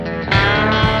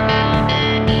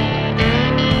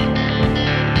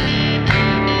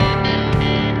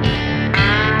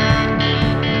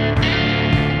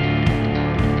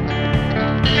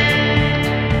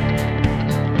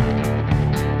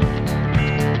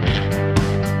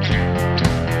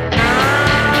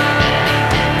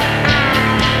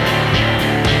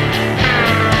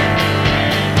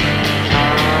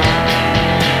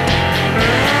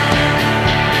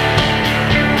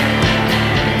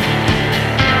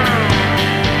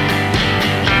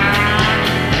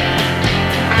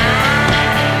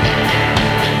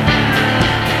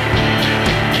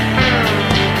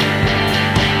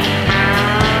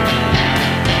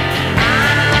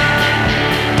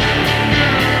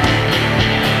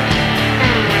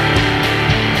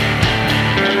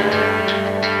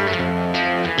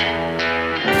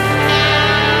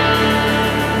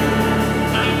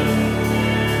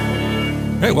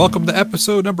right, welcome to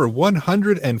episode number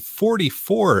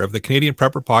 144 of the Canadian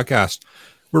Prepper Podcast.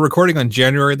 We're recording on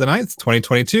January the 9th,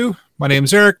 2022. My name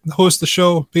is Eric, the host of the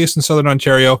show, based in Southern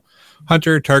Ontario.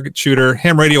 Hunter, target shooter,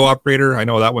 ham radio operator, I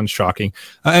know that one's shocking,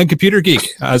 and computer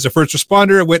geek. As a first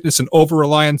responder, I witnessed an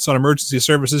over-reliance on emergency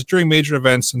services during major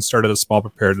events and started a small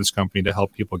preparedness company to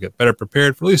help people get better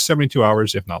prepared for at least 72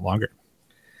 hours, if not longer.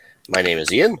 My name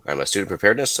is Ian. I'm a student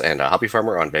preparedness and a hobby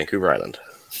farmer on Vancouver Island.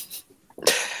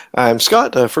 I'm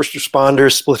Scott, a first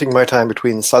responder, splitting my time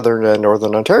between Southern and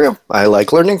Northern Ontario. I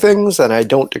like learning things, and I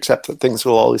don't accept that things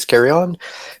will always carry on,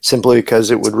 simply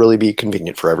because it would really be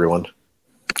convenient for everyone.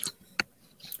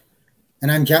 And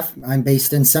I'm Jeff. I'm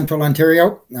based in Central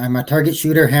Ontario. I'm a target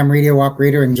shooter, ham radio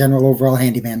operator, and general overall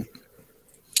handyman.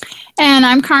 And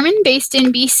I'm Carmen, based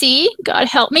in BC. God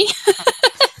help me.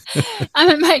 I'm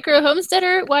a micro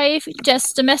homesteader, wife,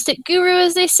 just domestic guru,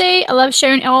 as they say. I love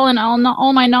sharing all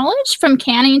my knowledge, from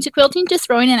canning to quilting to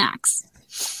throwing an axe.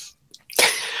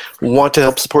 Want to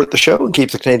help support the show and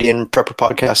keep the Canadian Prepper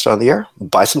Podcast on the air?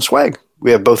 Buy some swag.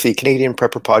 We have both the Canadian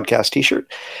Prepper Podcast t-shirt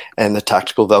and the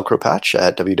tactical Velcro patch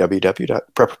at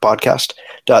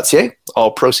www.prepperpodcast.ca.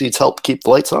 All proceeds help keep the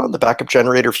lights on, the backup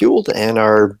generator fueled, and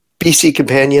our BC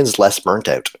companions less burnt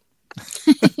out.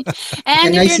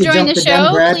 And if you're enjoying the show,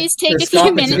 please take a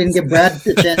few minutes. You didn't give Brad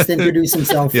the chance to introduce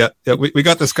himself. Yeah, we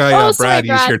got this guy, Brad.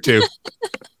 He's here too.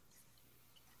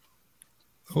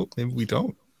 Oh, maybe we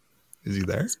don't. Is he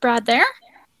there? Is Brad there?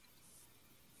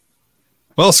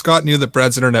 Well, Scott knew that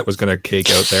Brad's internet was going to cake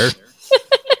out there.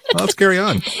 Well, let's carry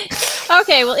on.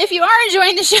 Okay, well, if you are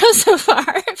enjoying the show so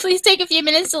far, please take a few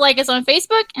minutes to like us on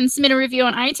Facebook and submit a review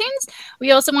on iTunes.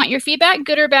 We also want your feedback,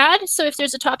 good or bad. So if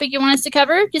there's a topic you want us to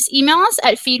cover, just email us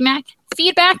at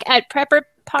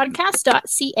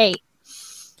feedback@prepperpodcast.ca.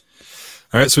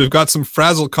 All right, so we've got some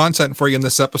frazzled content for you in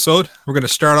this episode. We're going to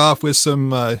start off with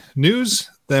some news.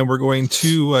 Then we're going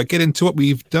to get into what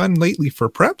we've done lately for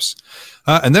preps.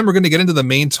 And then we're going to get into the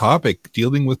main topic,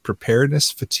 dealing with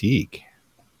preparedness fatigue,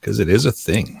 because it is a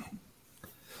thing.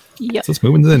 Yep. So let's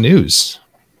move into the news.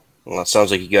 Well, it sounds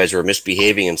like you guys were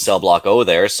misbehaving in Cell Block O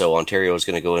there, so Ontario is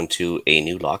going to go into a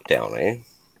new lockdown, eh?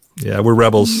 Yeah, we're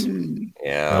rebels.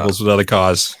 Yeah. Rebels without a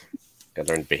cause. Got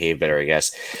to learn to behave better, I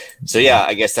guess. So, yeah,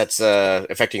 I guess that's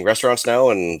affecting restaurants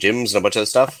now and gyms and a bunch of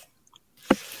stuff.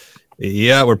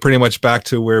 Yeah, we're pretty much back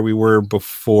to where we were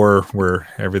before, where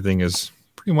everything is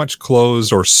pretty much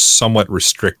closed or somewhat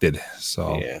restricted.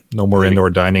 So no more indoor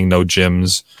dining, no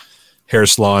gyms. Hair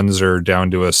salons are down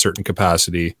to a certain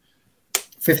capacity.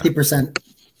 50%.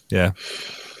 Yeah.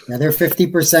 Yeah, they're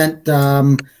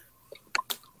 50%.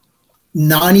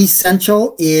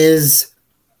 Non-essential is,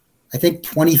 I think,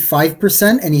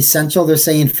 25%, and essential, they're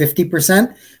saying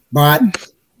 50%. But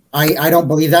I don't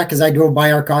believe that, because I drove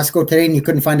by our Costco today and you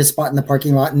couldn't find a spot in the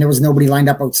parking lot and there was nobody lined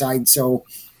up outside. So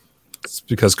it's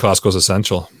because Costco's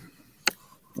essential.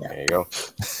 Yeah. There you go.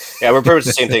 Yeah, we're pretty much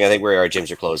the same thing. I think our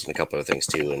gyms are closed and a couple of things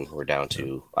too, and we're down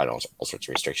to, I don't know, all sorts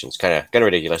of restrictions. Kind of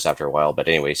ridiculous after a while, but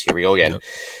anyways, here we go again. Yep.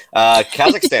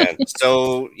 Kazakhstan.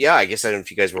 So yeah, I guess I don't know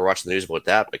if you guys were watching the news about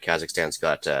that, but Kazakhstan's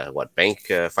got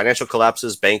financial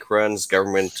collapses, bank runs,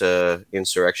 government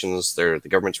insurrections. The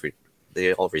government's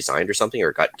they all resigned or something,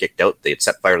 or got kicked out. They had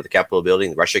set fire to the Capitol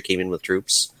building. Russia came in with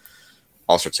troops.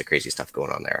 All sorts of crazy stuff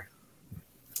going on there.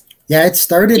 Yeah, it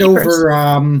started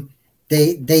over.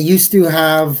 They used to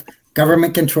have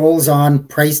government controls on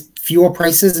fuel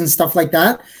prices and stuff like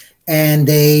that, and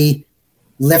they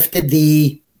lifted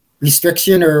the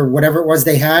restriction or whatever it was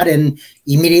they had, and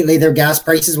immediately their gas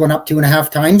prices went up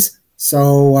 2.5 times.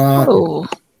 So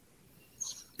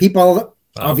people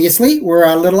obviously were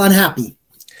a little unhappy.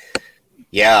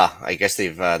 Yeah, I guess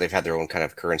they've had their own kind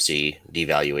of currency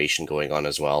devaluation going on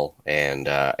as well, and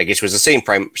I guess it was the same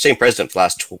president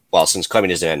since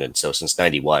communism ended. So since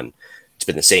 '91, it's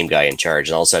been the same guy in charge,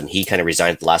 and all of a sudden he kind of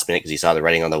resigned at the last minute because he saw the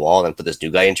writing on the wall, and then put this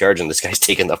new guy in charge, and this guy's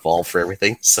taking the fall for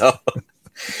everything. So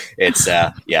it's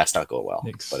it's not going well.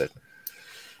 But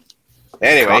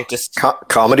anyway, just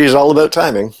comedy is all about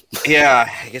timing. Yeah,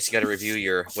 I guess you got to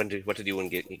review what to do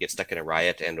when you get stuck in a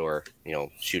riot and or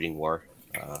shooting war.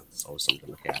 It's always something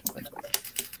to look at.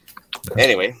 But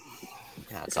anyway,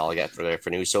 that's all I got for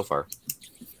news so far.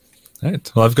 All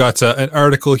right. Well, I've got an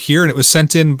article here, and it was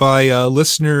sent in by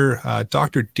listener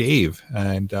Dr. Dave,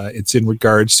 and it's in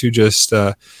regards to it's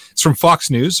from Fox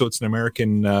News, so it's an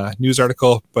American news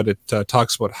article, but it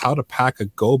talks about how to pack a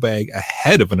go bag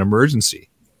ahead of an emergency.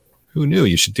 Who knew?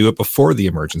 You should do it before the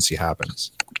emergency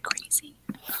happens.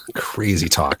 Crazy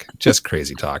talk. Just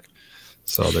crazy talk.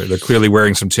 So they're clearly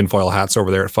wearing some tinfoil hats over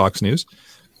there at Fox News.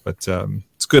 But it's a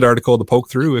good article to poke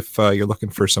through if you're looking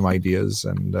for some ideas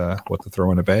and what to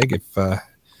throw in a bag if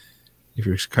if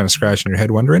you're kind of scratching your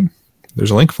head wondering,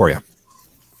 there's a link for you.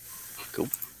 Cool.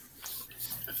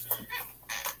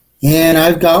 And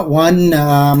I've got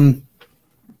one.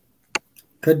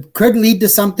 Could lead to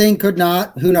something, could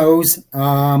not. Who knows?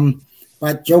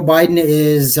 But Joe Biden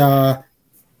is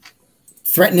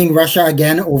threatening Russia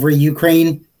again over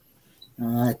Ukraine.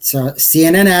 It's a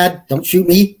CNN ad. Don't shoot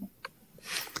me.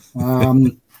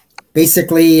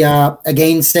 Basically,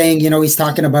 again, saying, he's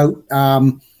talking about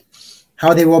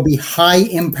how there will be high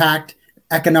impact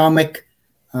economic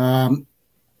and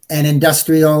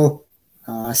industrial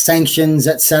sanctions,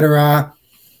 etc.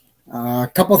 A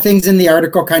couple things in the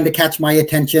article kind of catch my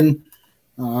attention.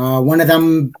 One of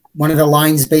the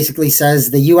lines basically says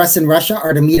the U.S. and Russia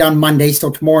are to meet on Monday, so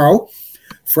tomorrow,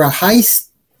 for a high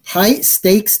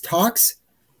stakes talks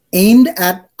aimed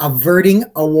at averting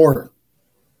a war.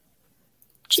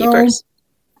 Cheapers. So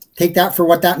take that for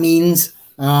what that means.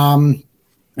 Again,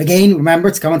 remember,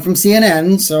 it's coming from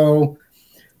CNN. So,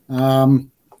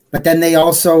 but then they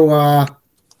also,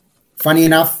 funny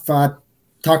enough,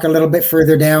 talk a little bit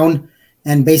further down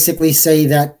and basically say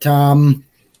that,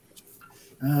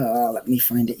 let me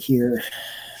find it here.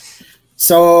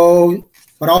 So,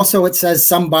 but also it says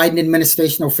some Biden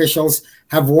administration officials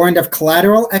have warned of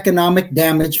collateral economic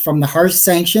damage from the harsh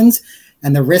sanctions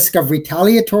and the risk of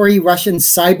retaliatory Russian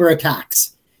cyber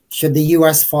attacks should the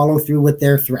U.S. follow through with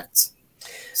their threats.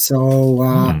 So,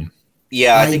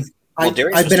 yeah, I think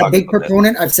I've been a big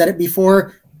proponent. I've said it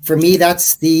before. For me,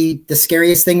 that's the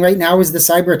scariest thing right now is the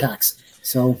cyber attacks.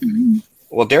 So,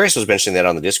 well, Darius was mentioning that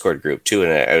on the Discord group too,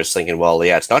 and I was thinking, well,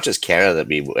 yeah, it's not just Canada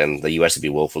and the U.S. to be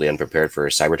woefully unprepared for a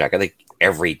cyber attack. I think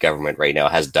every government right now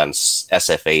has done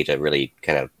SFA to really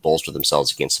kind of bolster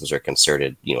themselves against some sort of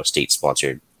concerted,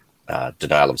 state-sponsored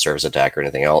denial of service attack or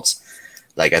anything else.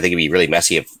 Like, I think it'd be really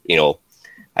messy if,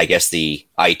 I guess the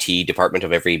IT department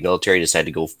of every military decided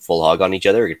to go full hog on each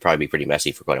other. It'd probably be pretty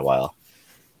messy for quite a while.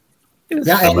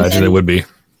 Yeah, I imagine it would be.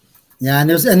 Yeah, and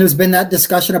there's been that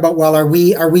discussion about, well, are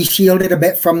we shielded a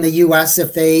bit from the U.S.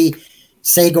 if they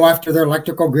say go after their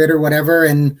electrical grid or whatever?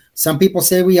 And some people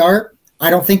say we are. I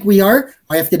don't think we are.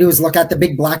 All I have to do is look at the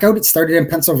big blackout. It started in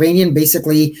Pennsylvania and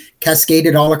basically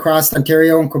cascaded all across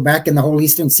Ontario and Quebec and the whole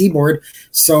eastern seaboard.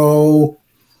 So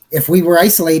if we were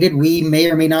isolated, we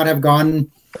may or may not have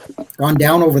gone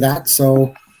down over that.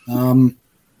 So I'm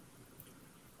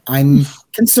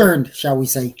concerned, shall we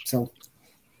say. So.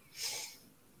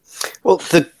 Well,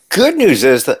 the good news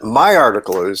is that my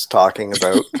article is talking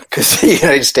about, because the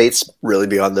United States really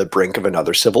be on the brink of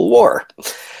another civil war.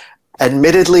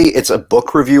 Admittedly, it's a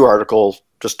book review article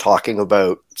just talking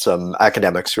about some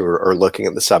academics who are looking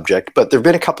at the subject, but there have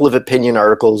been a couple of opinion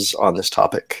articles on this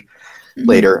topic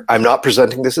later. I'm not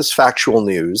presenting this as factual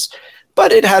news,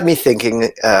 but it had me thinking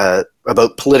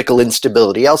about political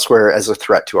instability elsewhere as a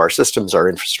threat to our systems, our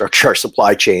infrastructure, our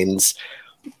supply chains,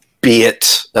 be it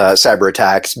cyber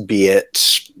attacks, be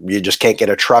it you just can't get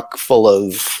a truck full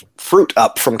of fruit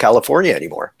up from California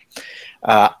anymore.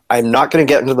 I'm not going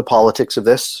to get into the politics of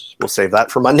this. We'll save that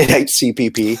for Monday night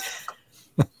CPP.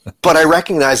 But I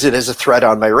recognize it as a threat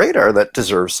on my radar that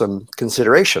deserves some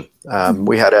consideration.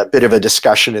 We had a bit of a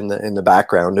discussion in the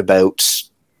background about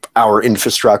our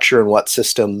infrastructure and what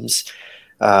systems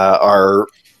are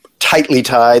tightly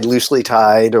tied, loosely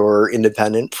tied, or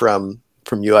independent from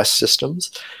U.S.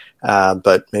 systems.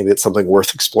 But maybe it's something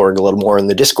worth exploring a little more in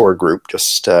the Discord group,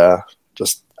 just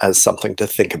as something to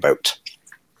think about.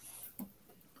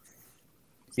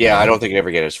 Yeah, I don't think it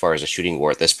ever get as far as a shooting war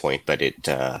at this point, but it's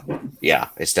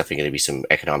definitely going to be some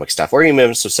economic stuff, or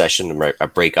even secession, a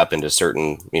break up into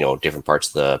certain, different parts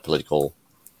of the political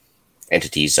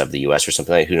entities of the U.S. or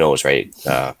something like that. Who knows, right?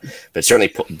 But it's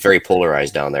certainly very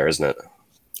polarized down there, isn't it?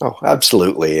 Oh,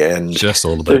 absolutely, and just a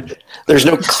little bit. There's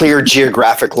no clear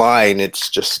geographic line. It's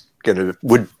just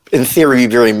would in theory be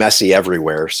very messy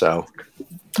everywhere. So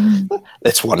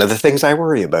it's one of the things I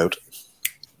worry about.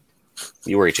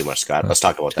 You worry too much, Scott. Let's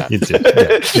talk about that. You did.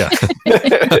 Yeah.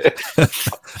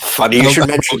 Funny you should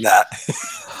mention that.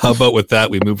 How about with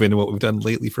that, we move into what we've done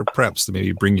lately for preps to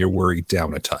maybe bring your worry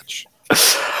down a touch.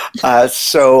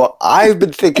 So I've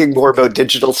been thinking more about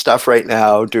digital stuff right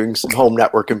now, doing some home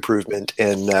network improvement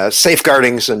and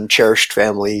safeguarding some cherished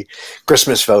family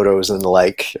Christmas photos and the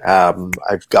like.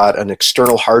 I've got an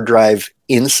external hard drive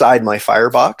inside my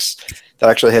Firebox that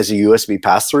actually has a USB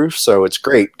pass-through, so it's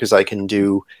great because I can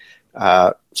do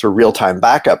sort of real-time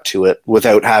backup to it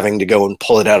without having to go and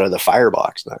pull it out of the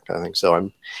Firebox and that kind of thing. So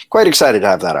I'm quite excited to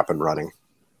have that up and running.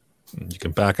 You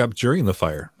can back up during the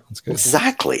fire. That's good.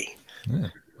 Exactly. Yeah,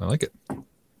 I like it.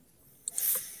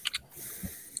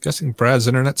 Guessing Brad's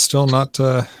internet's still not.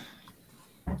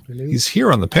 He's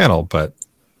here on the panel, but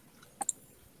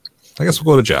I guess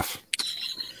we'll go to Jeff.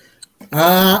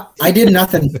 I did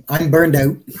nothing. I'm burned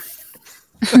out.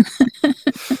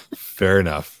 Fair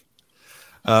enough.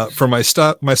 For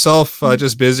myself,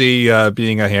 just busy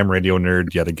being a ham radio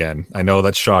nerd yet again. I know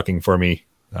that's shocking for me.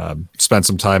 Spent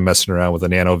some time messing around with a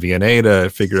Nano VNA to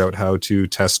figure out how to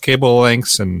test cable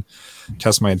lengths and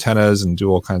test my antennas and do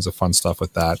all kinds of fun stuff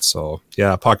with that. So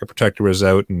yeah, Pocket Protector was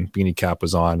out and Beanie Cap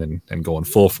was on and going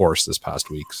full force this past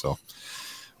week. So,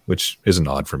 which isn't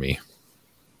odd for me.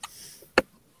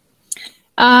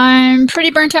 I'm pretty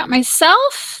burnt out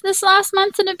myself this last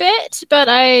month and a bit, but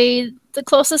the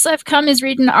closest I've come is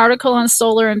reading an article on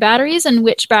solar and batteries and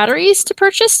which batteries to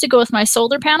purchase to go with my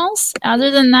solar panels.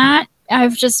 Other than that,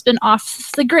 I've just been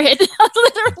off the grid,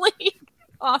 literally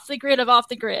off the grid of off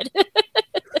the grid.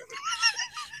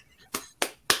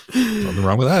 Nothing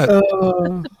wrong with that.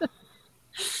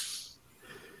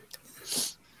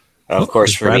 Of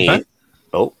course, for me. Back?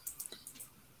 Oh,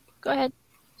 Go ahead.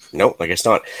 no, I guess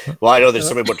not. Well, I know there's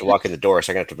somebody about to walk in the door,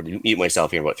 so I'm going to have to mute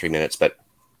myself here in about 3 minutes. But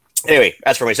anyway,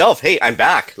 as for myself, hey, I'm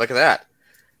back. Look at that.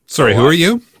 Sorry, who are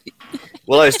you?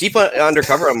 Well, I was deep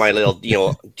undercover on my little,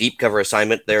 deep cover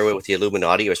assignment there with the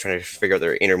Illuminati. I was trying to figure out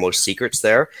their innermost secrets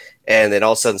there. And then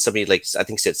all of a sudden somebody, I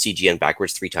think said CGN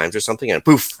backwards 3 times or something, and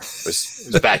poof,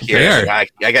 was back here. I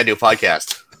got to do a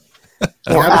podcast.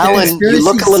 Well, Alan, you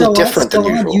look a little different than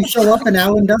usual. You show up and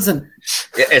Alan doesn't.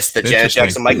 Yeah, it's the Janet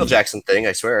Jackson, Michael Jackson thing,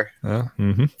 I swear.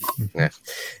 Yeah.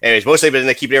 Anyways, mostly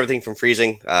been keeping everything from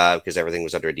freezing because everything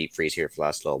was under a deep freeze here for the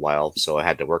last little while. So I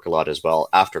had to work a lot as well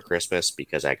after Christmas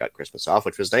because I got Christmas off,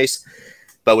 which was nice.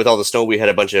 But with all the snow, we had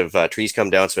a bunch of trees come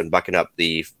down, so I've been bucking up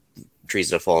the trees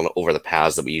that have fallen over the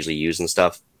paths that we usually use and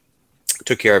stuff.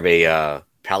 Took care of a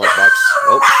pallet box.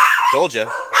 Oh, told you.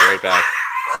 Be right back.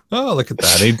 Oh, look at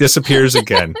that. He disappears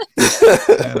again.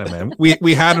 Yeah, man.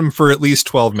 We had him for at least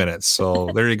 12 minutes. So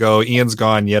there you go. Ian's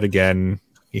gone yet again.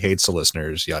 He hates the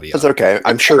listeners, yada, yada. That's okay.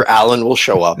 I'm sure Alan will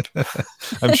show up.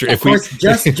 I'm sure if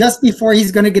just before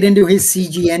he's going to get into his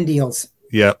CGN deals.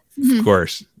 Yep, of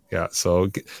course. Yeah. So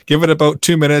give it about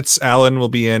 2 minutes. Alan will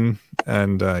be in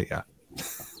and yeah.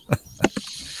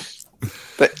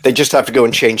 They just have to go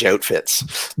and change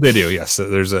outfits. They do, yes.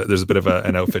 There's a bit of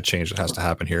an outfit change that has to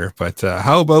happen here. But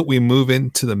how about we move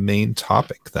into the main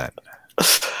topic then?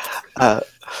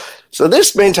 So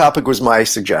this main topic was my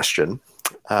suggestion.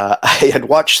 I had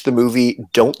watched the movie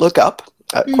Don't Look Up.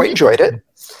 Quite enjoyed it.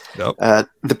 Nope.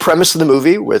 The premise of the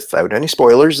movie, without any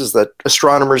spoilers, is that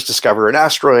astronomers discover an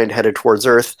asteroid headed towards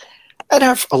Earth and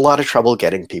have a lot of trouble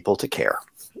getting people to care.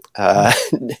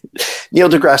 Neil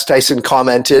deGrasse Tyson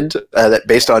commented that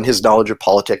based on his knowledge of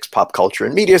politics, pop culture,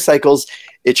 and media cycles,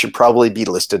 it should probably be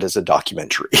listed as a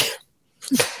documentary.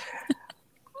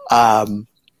 It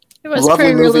was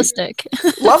pretty realistic.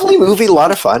 Lovely movie, a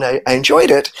lot of fun. I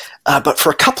enjoyed it. But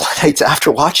for a couple of nights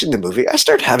after watching the movie, I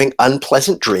started having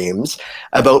unpleasant dreams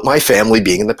about my family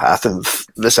being in the path of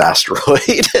this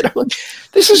asteroid. And I'm like,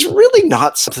 this is really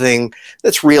not something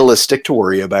that's realistic to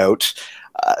worry about.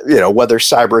 Whether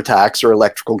cyber attacks or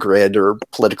electrical grid or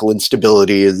political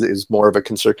instability is more of a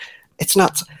concern. It's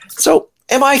not. So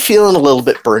am I feeling a little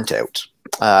bit burnt out?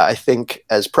 I think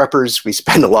as preppers, we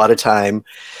spend a lot of time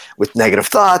with negative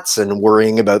thoughts and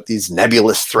worrying about these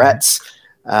nebulous threats.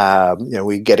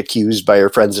 We get accused by our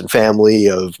friends and family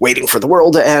of waiting for the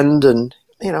world to end. And,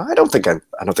 I don't think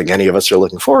any of us are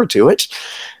looking forward to it.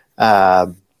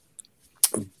 But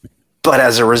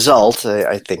as a result,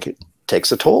 I think it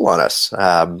takes a toll on us.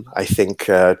 I think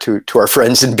to our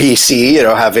friends in BC,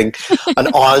 having an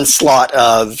onslaught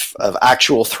of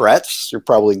actual threats, you're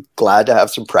probably glad to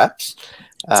have some preps.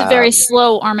 It's a very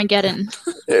slow Armageddon.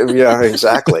 Yeah,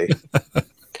 exactly.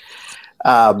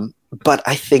 But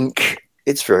I think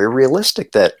it's very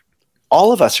realistic that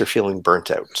all of us are feeling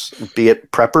burnt out, be it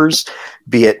preppers,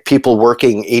 be it people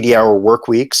working 80-hour work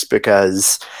weeks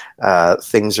because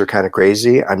things are kind of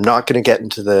crazy. I'm not going to get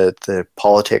into the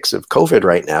politics of COVID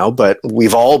right now, but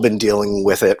we've all been dealing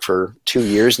with it for 2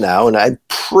 years now, and I'm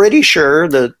pretty sure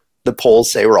that the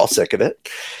polls say we're all sick of it.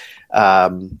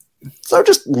 So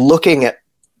just looking at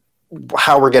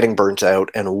how we're getting burnt out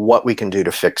and what we can do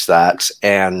to fix that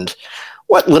and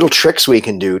what little tricks we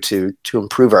can do to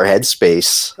improve our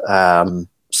headspace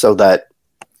so that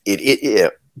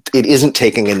it isn't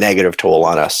taking a negative toll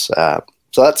on us.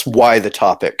 So that's why the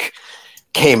topic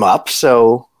came up.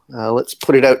 So let's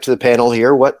put it out to the panel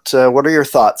here. What are your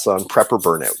thoughts on prepper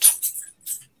burnout?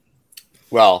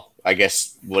 Well, I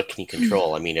guess what can you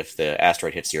control? I mean, if the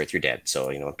asteroid hits the Earth, you're dead.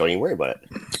 So, don't even worry about it.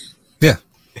 Yeah.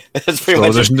 That's pretty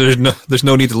much there's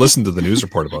no need to listen to the news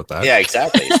report about that. Yeah,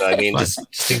 exactly. So, I mean,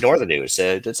 just ignore the news.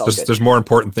 It's all good. There's more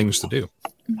important things to do.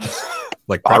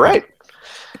 Like all right.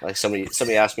 Like somebody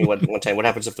asked me one time, what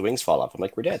happens if the wings fall off? I'm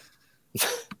like, we're dead.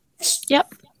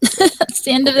 Yep. That's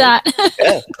the end of that.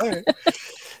 Yeah. All right.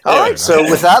 All right, so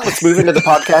with that, let's move into the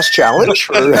podcast challenge.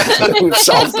 We've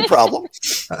solved the problem.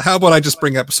 How about I just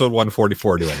bring episode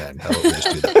 144 to an end? How about we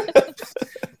just do that?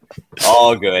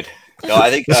 All good. No,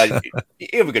 I think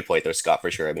you have a good point, though, Scott,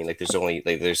 for sure. I mean, like,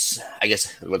 there's I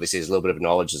guess what they say is a little bit of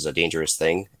knowledge is a dangerous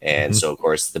thing. And so, of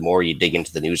course, the more you dig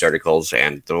into the news articles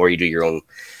and the more you do your own,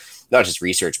 not just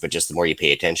research, but just the more you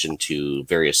pay attention to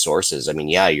various sources. I mean,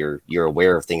 yeah, you're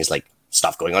aware of things like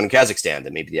stuff going on in Kazakhstan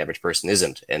that maybe the average person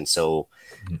isn't. And so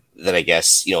then I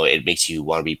guess, it makes you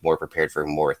want to be more prepared for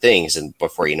more things. And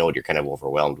before you know it, you're kind of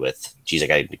overwhelmed with, geez, I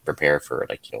got to prepare for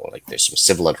like there's some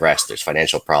civil unrest, there's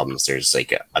financial problems, there's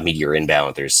like a meteor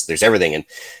inbound, there's everything. And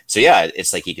so, yeah,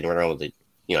 it's like you can run around with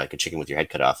like a chicken with your head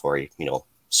cut off, or,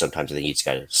 sometimes I think you just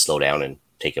got to slow down and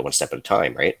take it one step at a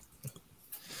time. Right.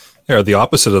 Yeah, the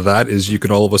opposite of that is you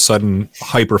can all of a sudden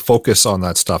hyper focus on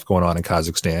that stuff going on in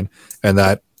Kazakhstan, and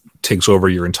that takes over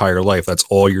your entire life. That's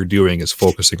all you're doing is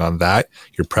focusing on that.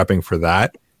 You're prepping for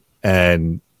that,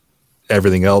 and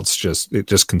everything else just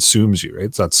consumes you,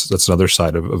 right? That's another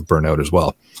side of burnout as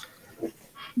well.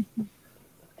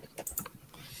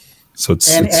 So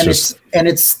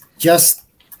it's just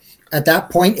at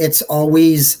that point, it's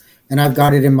always, and I've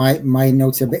got it in my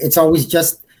notes here, but it's always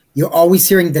just, you're always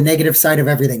hearing the negative side of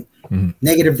everything.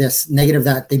 Negative this, negative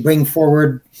that. They bring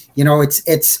forward,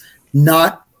 it's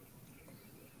not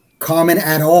common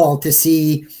at all to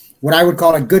see what I would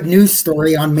call a good news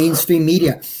story on mainstream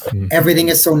media. Everything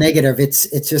is so negative.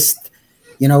 It's just,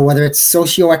 whether it's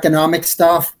socioeconomic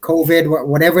stuff, COVID,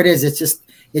 whatever it is,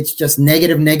 it's just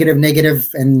negative. And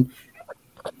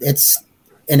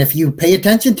if you pay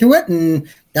attention to it and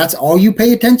that's all you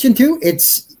pay attention to,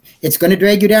 it's going to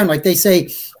drag you down. Like they say,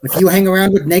 if you hang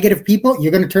around with negative people,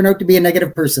 you're going to turn out to be a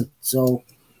negative person. So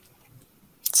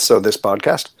this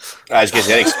podcast? I was going to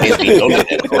say, that explains me.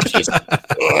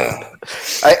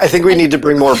 I think we need to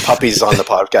bring more puppies on the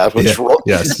podcast.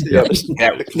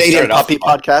 Canadian puppy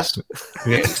podcast.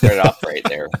 Yeah, start it off right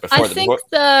there. I think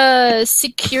the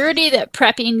security that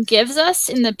prepping gives us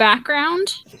in the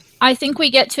background, I think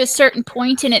we get to a certain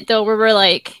point in it, though, where we're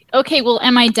like, okay, well,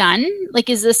 am I done? Like,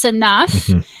 is this enough?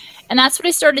 And that's what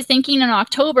I started thinking in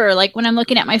October. Like, when I'm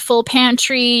looking at my full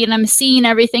pantry and I'm seeing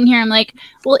everything here, I'm like,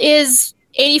 well, is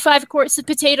 85 quarts of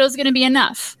potatoes going to be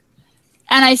enough?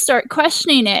 And I start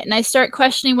questioning it, and I start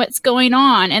questioning what's going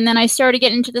on. And then I started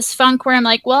getting into this funk where I'm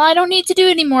like, well, I don't need to do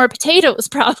any more potatoes,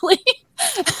 probably.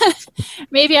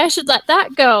 Maybe I should let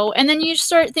that go. And then you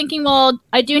start thinking, well,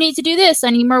 I do need to do this. I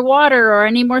need more water, or I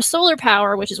need more solar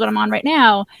power, which is what I'm on right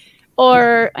now.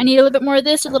 Or I need a little bit more of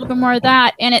this, a little bit more of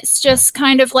that. And it's just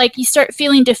kind of like you start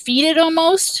feeling defeated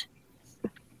almost.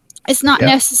 It's not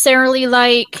necessarily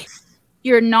like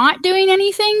you're not doing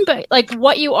anything, but like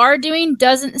what you are doing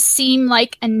doesn't seem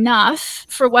like enough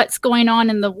for what's going on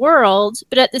in the world.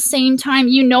 But at the same time,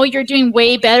 you're doing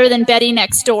way better than Betty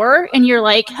next door. And you're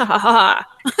like, ha ha ha.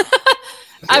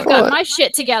 I've got my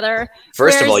shit together.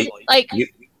 First of all, like you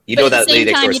know that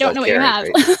lady next door is called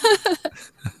Karen,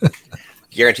 right?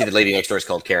 Guarantee the lady next door is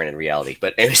called Karen in reality,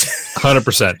 but anyways.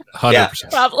 100%.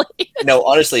 Probably. No,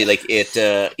 honestly, like it,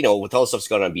 with all the stuff that's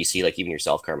going on in BC, like even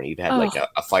yourself, Carmen, you've had like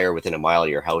a fire within a mile of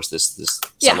your house this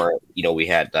summer. We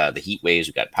had the heat waves,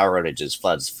 we got power outages,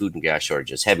 floods, food and gas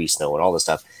shortages, heavy snow, and all this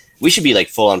stuff. We should be like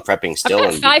full on prepping still.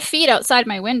 I've got 5 feet outside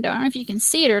my window. I don't know if you can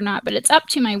see it or not, but it's up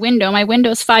to my window. My window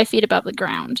is 5 feet above the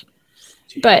ground.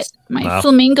 Jeez. But my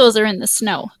flamingos are in the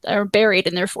snow. They're buried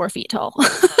and they're 4 feet tall.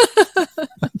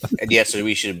 And yeah, so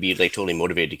we should be like totally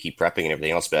motivated to keep prepping and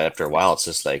everything else. But after a while, it's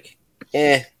just like,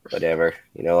 whatever.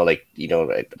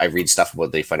 I read stuff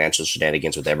about the financial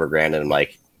shenanigans with Evergrande, and I'm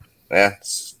like,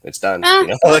 it's done.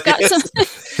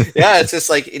 It's just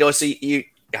like, so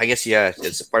I guess,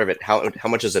 it's a part of it. How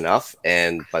much is enough?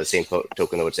 And by the same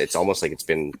token, though, it's almost like it's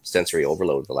been sensory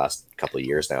overload the last couple of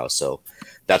years now. So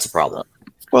that's a problem.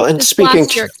 Well, and speaking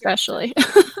to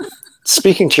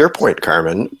your point,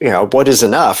 Carmen, what is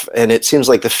enough? And it seems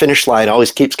like the finish line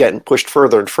always keeps getting pushed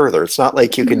further and further. It's not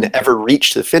like you can ever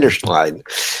reach the finish line.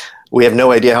 We have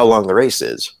no idea how long the race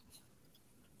is.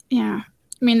 Yeah.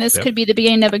 I mean, this could be the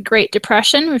beginning of a Great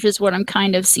Depression, which is what I'm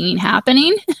kind of seeing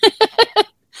happening.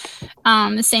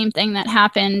 The same thing that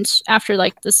happened after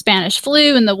like the Spanish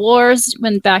flu and the wars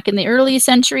when back in the early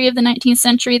century of the 19th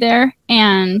century there.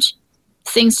 And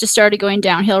things just started going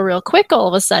downhill real quick all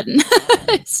of a sudden.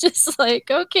 It's just like,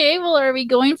 okay, well, are we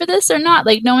going for this or not?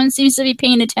 Like, no one seems to be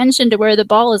paying attention to where the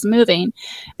ball is moving,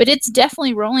 but it's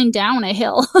definitely rolling down a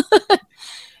hill.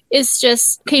 It's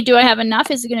just, okay, do I have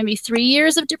enough? Is it going to be 3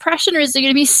 years of depression, or is it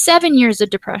going to be 7 years of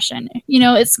depression?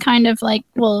 It's kind of like,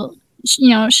 well,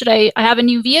 should I have a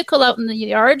new vehicle out in the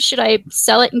yard? Should I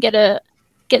sell it and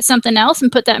get something else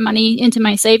and put that money into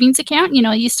my savings account?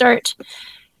 You start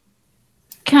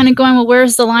kind of going, well,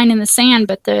 where's the line in the sand?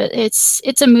 But it's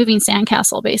a moving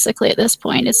sandcastle basically at this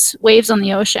point. It's waves on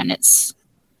the ocean. And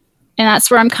that's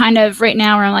where I'm kind of right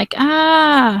now, where I'm like,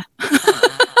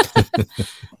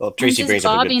 Well, Tracy brings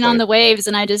up a good bobbing point. on the waves,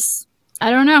 and I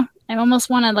don't know. I almost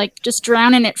want to like just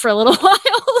drown in it for a little while,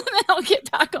 and then I'll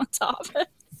get back on top.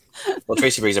 Well,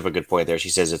 Tracy brings up a good point there. She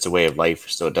says it's a way of life,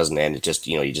 so it doesn't end. It just,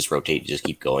 you just rotate, you just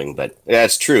keep going. But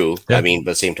that's true. Yeah. I mean,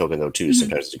 but same token though, too,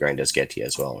 sometimes the grind does get to you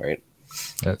as well, right?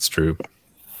 That's true.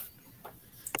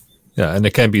 Yeah, and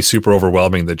it can be super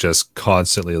overwhelming to just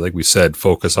constantly, like we said,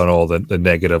 focus on all the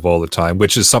negative all the time,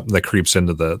 which is something that creeps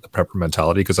into the prepper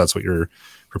mentality, because that's what you're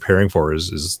preparing for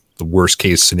is the worst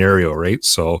case scenario, right?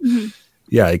 So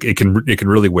yeah, it can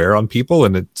really wear on people,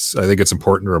 and I think it's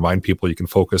important to remind people you can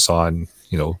focus on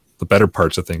the better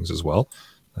parts of things as well.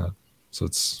 So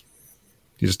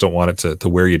you just don't want it to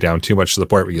wear you down too much to the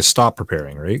point where you stop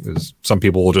preparing, right? Because some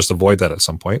people will just avoid that at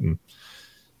some point and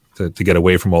to get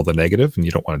away from all the negative, and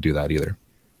you don't want to do that either.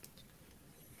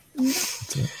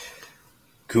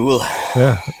 Cool.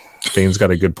 Yeah, Dane's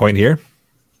got a good point here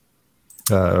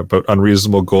about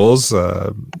unreasonable goals.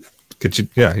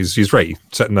 He's right.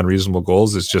 Setting unreasonable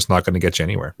goals is just not going to get you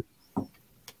anywhere.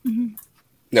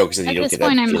 No, because you at don't this get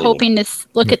point, that I'm feeling. hoping to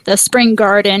look at the spring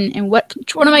garden and what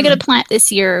am I going to plant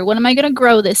this year? What am I going to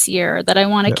grow this year that I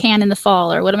want to can in the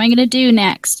fall, or what am I going to do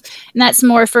next? And that's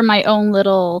more for my own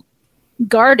little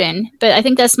garden. But I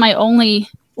think that's my only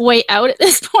way out at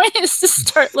this point, is to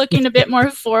start looking a bit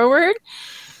more forward.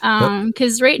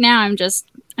 Because right now I'm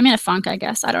in a funk, I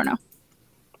guess. I don't know.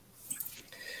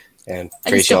 And I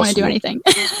just don't want to do anything.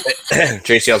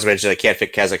 Tracy also mentioned I can't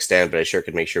fit Kazakhstan, but I sure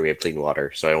could make sure we have clean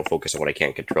water, so I don't focus on what I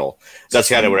can't control. So that's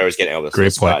kind of what I was getting out of Great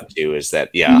this point. too, is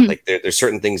that like there's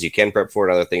certain things you can prep for,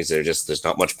 and other things that are just there's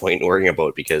not much point in worrying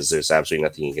about because there's absolutely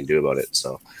nothing you can do about it.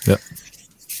 So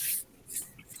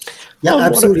Yeah,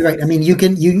 absolutely right. I mean, you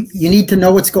need to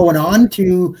know what's going on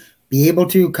to be able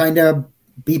to kind of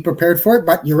be prepared for it.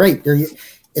 But you're right.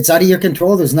 It's out of your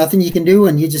control. There's nothing you can do,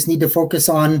 and you just need to focus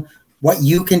on what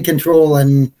you can control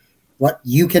and what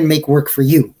you can make work for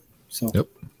you. So, Yep.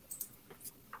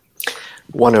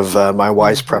 One of my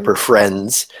wise prepper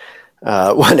friends,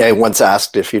 one day once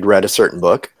asked if he'd read a certain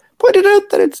book, pointed out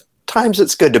that at times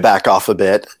it's good to back off a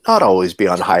bit, not always be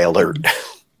on high alert.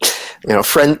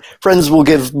 Friends will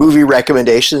give movie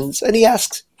recommendations, and he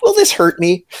asks, will this hurt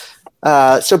me?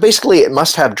 So basically it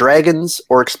must have dragons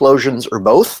or explosions or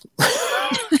both.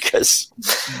 Because,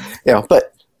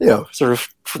 sort of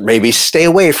maybe stay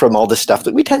away from all the stuff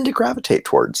that we tend to gravitate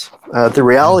towards. The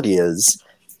reality is,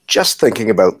 just thinking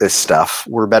about this stuff,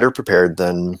 we're better prepared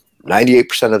than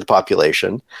 98% of the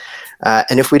population.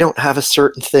 And if we don't have a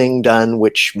certain thing done,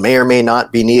 which may or may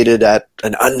not be needed at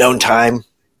an unknown time,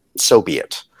 so be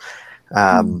it.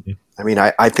 I mean,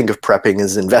 I think of prepping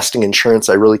as investing insurance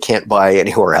I really can't buy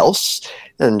anywhere else,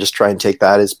 and just try and take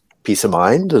that as peace of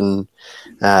mind and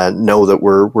know that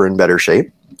we're in better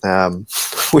shape.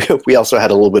 We also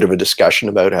had a little bit of a discussion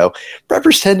about how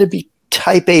preppers tend to be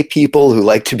type A people who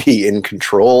like to be in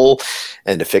control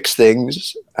and to fix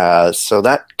things. So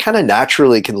that kind of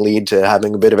naturally can lead to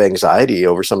having a bit of anxiety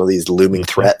over some of these looming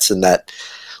threats and that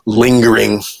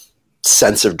lingering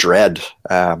sense of dread.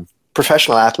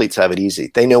 Professional athletes have it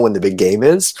easy. They know when the big game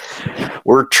is.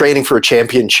 We're training for a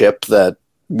championship that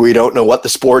we don't know what the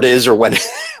sport is or when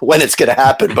it's going to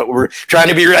happen, but we're trying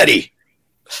to be ready.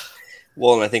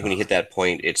 Well, and I think when you hit that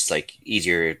point, it's like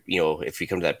easier, if you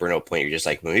come to that burnout point, you're just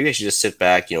like, well, maybe I should just sit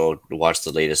back, watch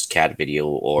the latest cat video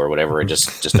or whatever, and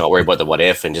just not worry about the what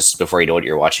if. And just before you know it,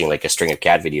 you're watching like a string of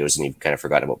cat videos and you've kind of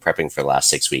forgotten about prepping for the last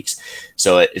 6 weeks.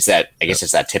 So it's that, I guess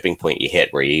it's that tipping point you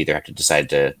hit where you either have to decide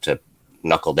to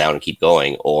knuckle down and keep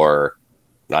going, or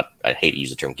not, I hate to use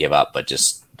the term give up, but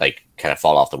just like kind of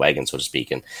fall off the wagon, so to speak.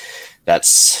 And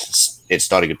it's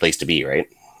not a good place to be, right?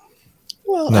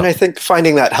 Well, and I think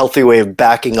finding that healthy way of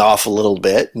backing off a little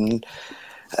bit, and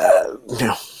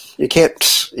you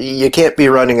can't be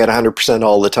running at 100%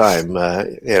 all the time.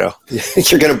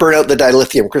 You're going to burn out the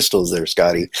dilithium crystals there,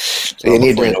 Scotty. So you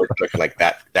need to look like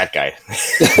that guy.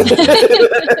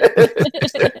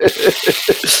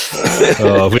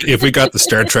 If we got the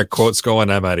Star Trek quotes going,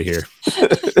 I'm out of here.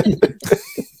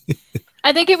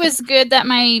 I think it was good that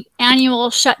my annual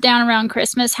shutdown around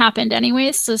Christmas happened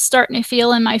anyways. So starting to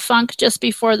feel in my funk just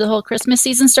before the whole Christmas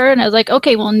season started. And I was like,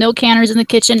 okay, well, no canners in the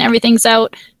kitchen. Everything's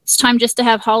out. It's time just to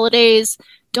have holidays,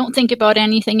 don't think about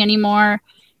anything anymore.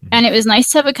 And it was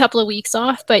nice to have a couple of weeks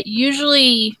off, but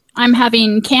usually I'm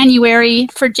having Canuary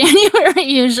for January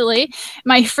usually.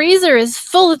 My freezer is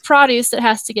full of produce that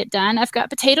has to get done. I've got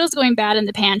potatoes going bad in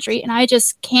the pantry, and I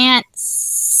just can't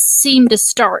seem to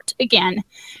start again.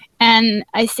 And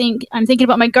I'm thinking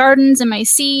about my gardens and my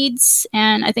seeds,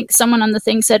 and I think someone on the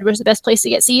thing said where's the best place to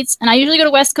get seeds. And I usually go to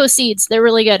West Coast Seeds. They're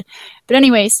really good. But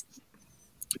anyways,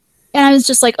 and I was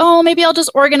just like, oh, maybe I'll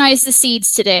just organize the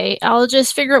seeds today. I'll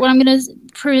just figure out what I'm going to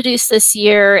produce this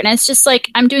year. And it's just like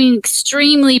I'm doing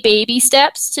extremely baby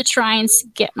steps to try and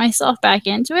get myself back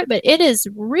into it. But it is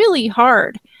really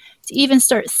hard to even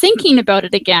start thinking about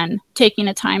it again, taking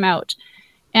a time out.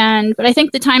 But I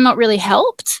think the time out really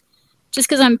helped just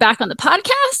because I'm back on the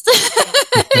podcast.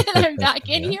 I'm back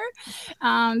in here,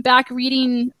 back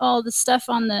reading all the stuff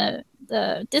on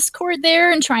the Discord there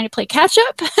and trying to play catch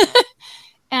up.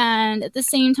 And at the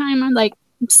same time, I'm like,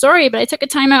 I'm sorry, but I took a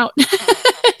time out.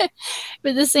 But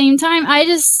at the same time,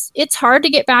 it's hard to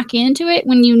get back into it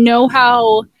when you know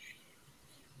how,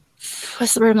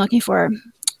 what's the word I'm looking for?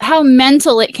 How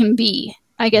mental it can be,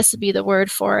 I guess would be the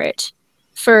word for it.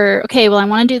 Okay, well, I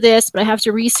want to do this, but I have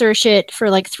to research it for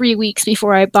like 3 weeks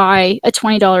before I buy a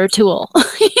 $20 tool.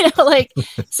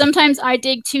 Sometimes I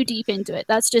dig too deep into it.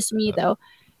 That's just me, though.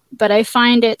 But I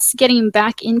find it's getting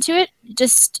back into it,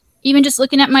 even just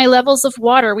looking at my levels of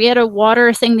water. We had a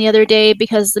water thing the other day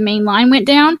because the main line went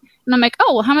down. And I'm like,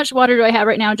 oh, well, how much water do I have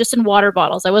right now just in water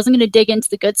bottles? I wasn't going to dig into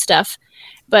the good stuff.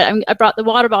 But I brought the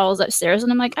water bottles upstairs.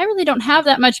 And I'm like, I really don't have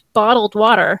that much bottled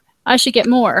water. I should get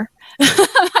more.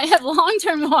 I have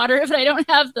long-term water, but I don't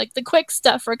have like the quick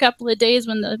stuff for a couple of days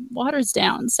when the water's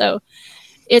down. So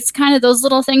it's kind of those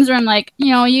little things where I'm like,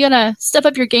 you got to step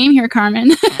up your game here,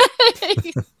 Carmen.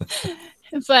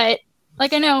 But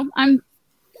like, I know I'm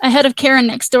ahead of Karen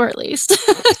next door, at least.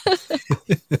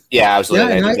 Yeah,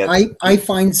 absolutely. Yeah, and I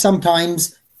find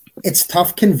sometimes it's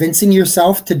tough convincing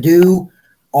yourself to do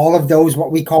all of those,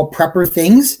 what we call prepper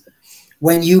things,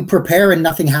 when you prepare and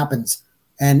nothing happens.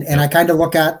 And I kind of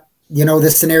look at,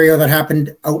 this scenario that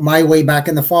happened out my way back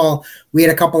in the fall. We had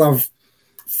a couple of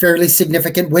fairly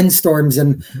significant windstorms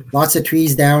and lots of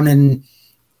trees down, and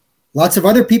lots of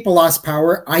other people lost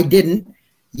power. I didn't,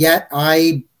 yet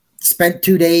I spent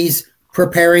 2 days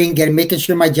preparing, making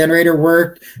sure my generator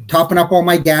worked, topping up all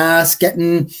my gas,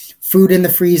 getting food in the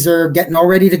freezer, getting all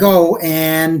ready to go,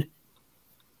 and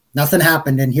nothing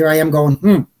happened. And here I am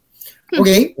going,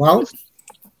 okay, well,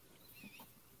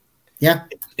 yeah.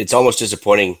 It's almost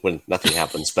disappointing when nothing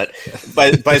happens, but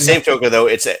by the same token, though,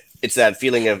 it's that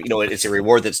feeling of, it's a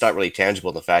reward that's not really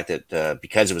tangible. The fact that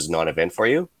because it was a non-event for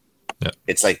you,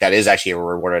 it's like that is actually a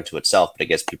reward unto itself. But I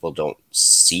guess people don't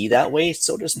see that way,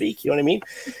 so to speak. You know what I mean?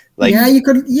 Like, yeah, you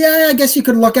could. Yeah, I guess you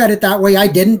could look at it that way. I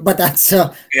didn't, but that's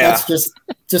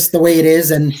just the way it is.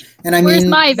 And I where's mean,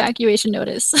 my evacuation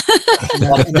notice? I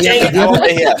want my. And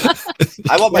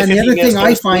the other thing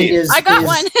I find is I got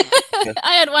one.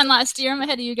 I had one last year. I'm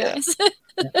ahead of you guys.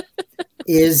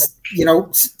 Is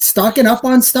stocking up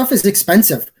on stuff is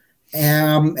expensive,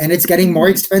 and it's getting more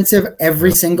expensive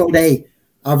every single day.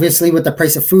 Obviously, with the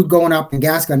price of food going up and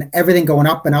gas and everything going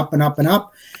up and up and up and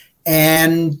up,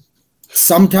 and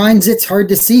sometimes it's hard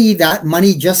to see that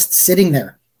money just sitting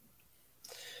there.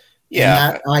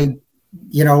 Yeah,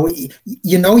 you've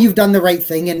done the right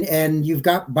thing and you've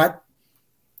got, but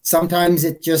sometimes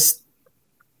it just,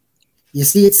 you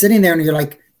see it sitting there and you're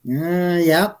like,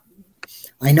 yeah,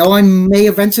 I know I may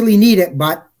eventually need it,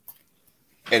 but.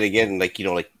 And again, like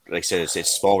I said, it's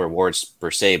small rewards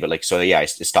per se, but I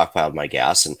stockpiled my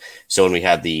gas. And so when we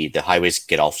had the highways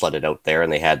get all flooded out there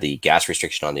and they had the gas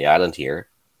restriction on the island here,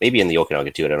 maybe in the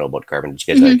Okanagan too. I don't know about Carbon. Did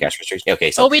you guys have a gas restriction?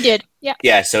 Okay. So, we did. Yeah.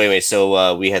 Yeah. So anyway,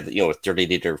 we had, 30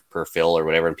 liter per fill or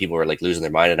whatever. And people were like losing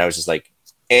their mind. And I was just like,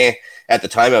 at the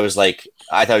time I was like,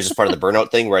 I thought it was just part of the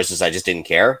burnout thing where I just didn't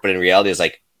care. But in reality, it's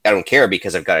like, I don't care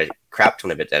because I've got a crap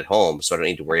ton of it at home. So I don't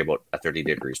need to worry about a 30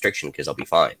 liter restriction because I'll be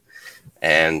fine.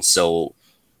 And so,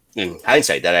 in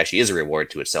hindsight, that actually is a reward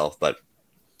to itself, but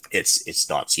it's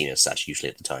not seen as such usually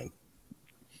at the time.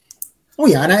 Oh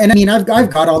yeah, and I mean I've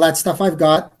got all that stuff. I've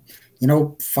got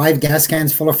 5 gas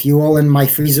cans full of fuel, and my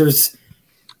freezer's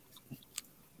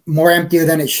more emptier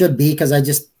than it should be because I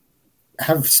just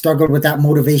have struggled with that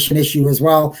motivation issue as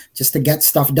well, just to get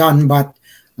stuff done. But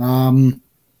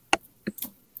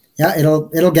yeah,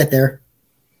 it'll get there.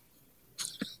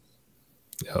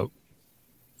 Yep.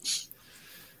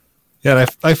 Yeah, and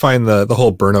I find the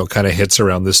whole burnout kind of hits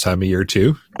around this time of year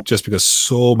too, just because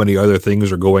so many other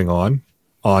things are going on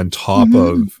top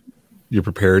of your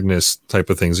preparedness type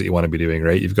of things that you want to be doing,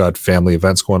 right? You've got family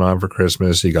events going on for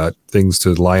Christmas. You got things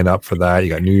to line up for that. You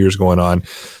got New Year's going on.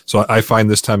 So I find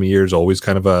this time of year is always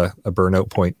kind of a burnout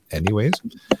point anyways.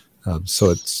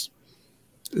 So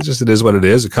it is what it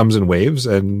is. It comes in waves,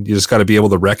 and you just got to be able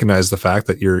to recognize the fact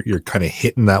that you're kind of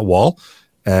hitting that wall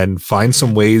and find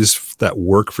some ways that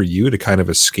work for you to kind of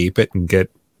escape it and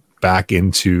get back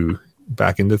into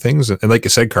things. And like you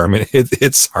said, Carmen,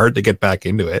 it's hard to get back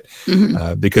into it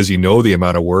because you know the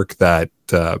amount of work that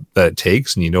it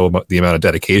takes, and you know about the amount of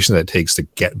dedication that it takes to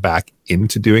get back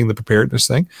into doing the preparedness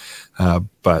thing.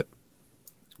 But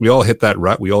we all hit that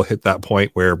rut. We all hit that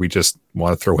point where we just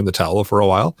want to throw in the towel for a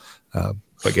while.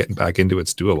 But getting back into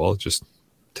it's doable. It just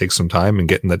takes some time and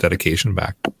getting that dedication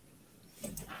back.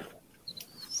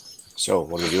 So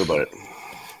what do we do about it?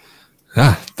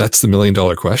 That's the $1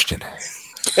 million question.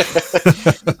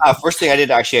 First thing I did,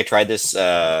 I tried this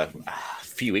a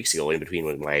few weeks ago in between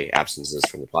one of my absences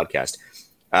from the podcast,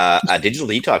 a digital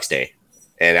detox day.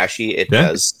 And actually it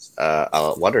does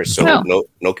wonders. So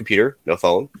no computer, no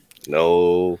phone,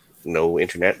 no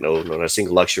internet, no not a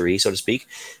single luxury, so to speak.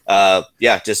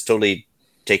 Just totally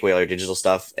take away all your digital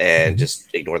stuff and just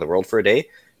ignore the world for a day.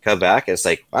 Come back and it's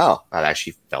like, wow, that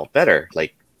actually felt better.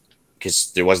 Like,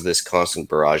 because there wasn't this constant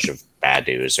barrage of bad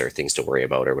news or things to worry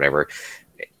about or whatever.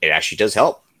 It actually does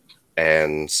help.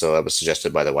 And so that was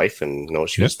suggested by the wife, and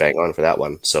she was bang on for that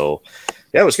one. So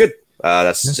yeah, it was good.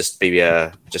 That's just maybe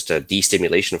just a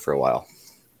destimulation for a while.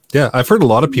 Yeah, I've heard a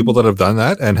lot of people that have done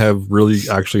that and have really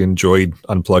actually enjoyed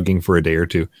unplugging for a day or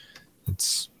two. I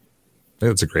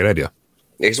think it's a great idea.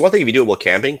 It's one thing if you do it while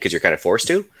camping because you're kind of forced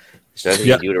to. It's another thing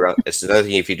you do it around. It's another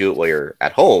thing if you do it while you're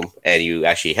at home and you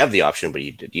actually have the option, but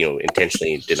you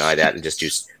intentionally deny that and just do.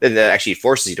 Then that actually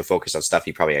forces you to focus on stuff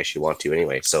you probably actually want to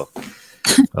anyway. So I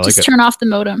like just turn off the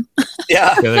modem.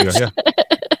 Yeah, there you go.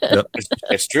 Yeah.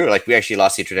 It's true. Like we actually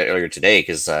lost the internet earlier today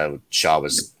because Shaw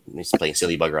was playing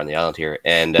silly bugger on the island here,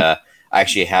 and I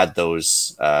actually had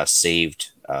those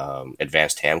saved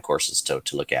advanced ham courses to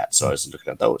look at. So I was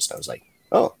looking at those, and I was like,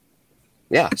 oh.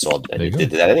 Yeah, so I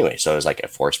did that anyway. So it was like it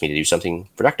forced me to do something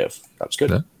productive. That was good.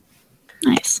 Yeah.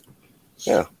 Nice.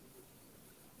 Yeah.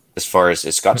 As far as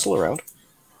is Scott still around?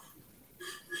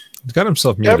 He's got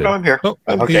himself muted. Yeah, no, I'm here. Oh,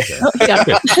 okay.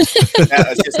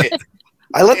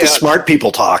 I let the smart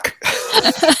people talk.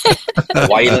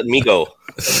 Why are you letting me go?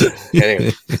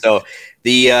 Anyway, so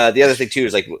the other thing too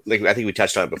is like I think we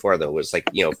touched on it before though, was like,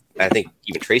 I think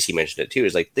even Tracy mentioned it too,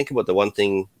 is like think about the one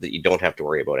thing that you don't have to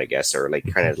worry about, I guess, or like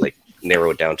kind of like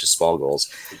narrow it down to small goals.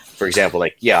 For example,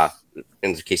 like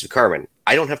in the case of Carmen,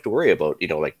 I don't have to worry about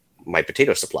like my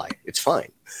potato supply. It's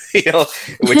fine.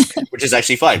 Which is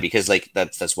actually fine because like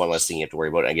that's one less thing you have to worry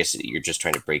about. I guess you're just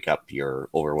trying to break up your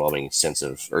overwhelming sense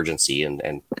of urgency and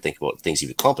think about things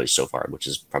you've accomplished so far, which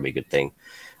is probably a good thing.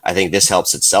 I think this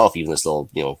helps itself, even this little,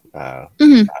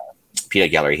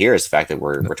 peanut gallery here, is the fact that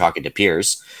we're talking to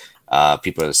peers,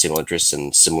 people with similar interests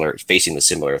and facing the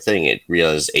similar thing. It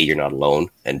realizes A, you're not alone,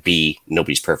 and B,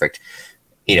 nobody's perfect,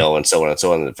 and so on and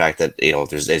so on. And the fact that,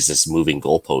 there's this moving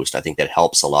goalpost, I think that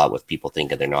helps a lot with people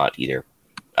thinking they're not either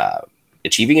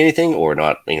achieving anything or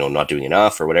not, not doing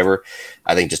enough or whatever.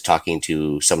 I think just talking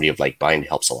to somebody of like mind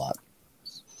helps a lot.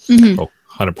 Oh,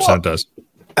 100% does.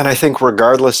 And I think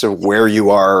regardless of where you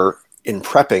are in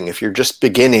prepping, if you're just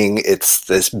beginning, it's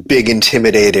this big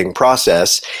intimidating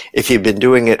process. If you've been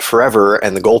doing it forever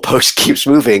and the goalpost keeps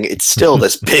moving, it's still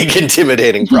this big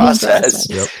intimidating process.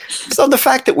 Yep. So the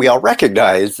fact that we all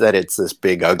recognize that it's this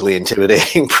big, ugly,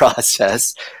 intimidating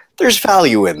process, there's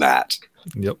value in that.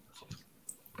 Yep.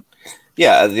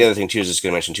 Yeah, the other thing too is just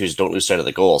going to mention too is don't lose sight of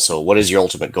the goal. So, what is your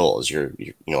ultimate goal? Is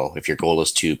if your goal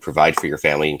is to provide for your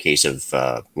family in case of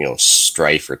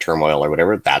strife or turmoil or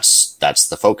whatever, that's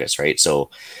the focus, right?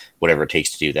 So, whatever it takes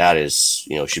to do that is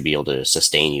should be able to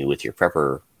sustain you with your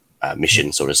prepper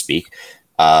mission, so to speak.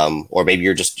 Or maybe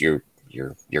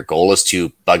your goal is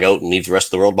to bug out and leave the rest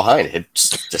of the world behind. It's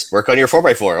just work on your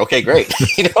 4x4. Okay, great.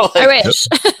 I wish.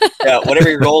 Yeah, whatever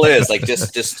your goal is, like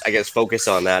just I guess focus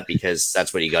on that because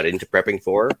that's what you got into prepping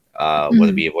for.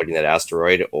 Whether it be avoiding that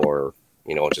asteroid or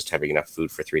just having enough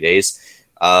food for 3 days.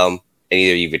 And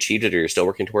either you've achieved it or you're still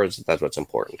working towards it. That's what's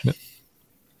important. Yeah.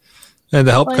 And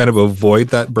to help kind of avoid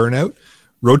that burnout,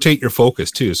 rotate your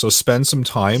focus too. So spend some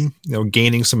time,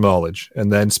 gaining some knowledge,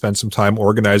 and then spend some time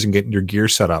organizing, getting your gear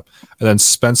set up, and then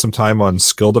spend some time on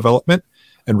skill development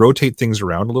and rotate things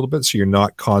around a little bit so you're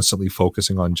not constantly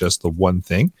focusing on just the one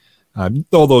thing.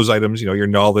 All those items, your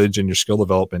knowledge and your skill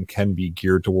development can be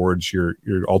geared towards your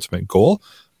ultimate goal,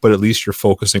 but at least you're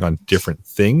focusing on different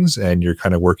things and you're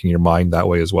kind of working your mind that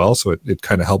way as well. So it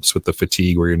kind of helps with the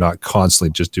fatigue where you're not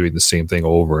constantly just doing the same thing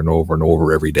over and over and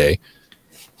over every day.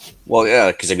 Well,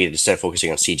 yeah, because I mean, instead of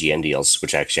focusing on CGN deals,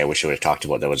 which actually I wish I would have talked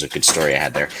about, that was a good story I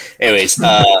had there. Anyways,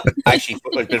 actually,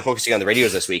 I've been focusing on the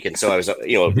radios this week, and so I was,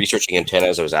 researching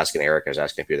antennas. I was asking Eric, I was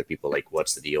asking a few other people, like,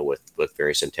 what's the deal with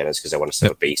various antennas? Because I want to set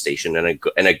up a base station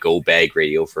and a Go bag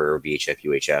radio for VHF,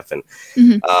 UHF,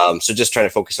 and so just trying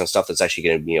to focus on stuff that's actually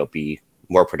going to, be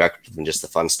more productive than just the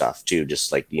fun stuff too.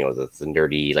 Just like, the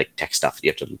nerdy, like tech stuff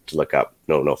you have to look up.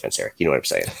 No offense, Eric. You know what I'm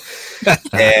saying?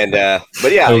 And,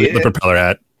 but yeah. The propeller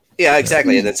hat. Yeah,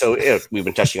 exactly. And then so we've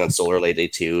been touching on solar lately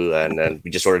too. And then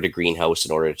we just ordered a greenhouse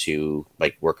in order to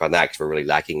like work on that because we're really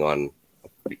lacking on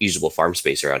usable farm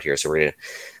space around here. So we've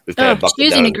kind of buckled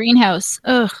choosing down. a greenhouse.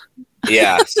 Ugh.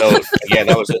 Yeah. So yeah,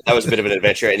 that was a bit of an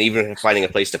adventure, and even finding a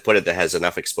place to put it that has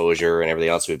enough exposure and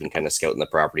everything else. We've been kind of scouting the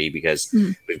property because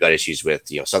we've got issues with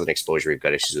southern exposure. We've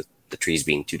got issues with the trees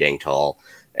being too dang tall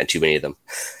and too many of them,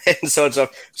 and so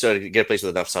to get a place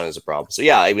with enough sun is a problem. So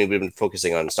yeah, I mean, we've been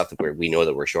focusing on stuff that we know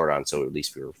that we're short on. So at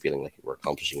least we were feeling like we're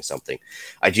accomplishing something.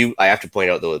 I have to point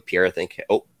out though, Pierre, I think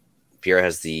Pierre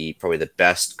has probably the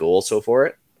best goal so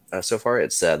far.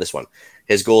 It's this one.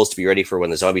 His goal is to be ready for when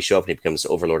the zombies show up and he becomes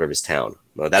overlord of his town.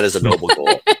 Well, that is a noble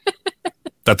goal.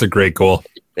 That's a great goal.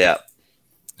 Yeah.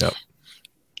 Yep.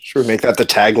 Should we make that the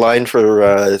tagline for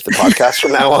the podcast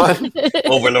from now on?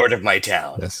 Overlord of my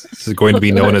town. Yes. This is going to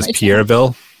be known as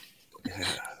Pierreville.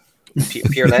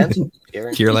 Pierreland?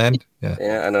 Pierreland? Yeah.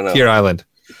 Yeah, I don't know. Pierre Island.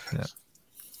 Yeah.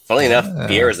 Funnily enough,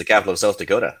 Pierre is the capital of South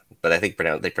Dakota, but I think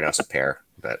they pronounce it Pear,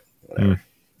 but whatever.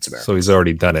 It's American. So he's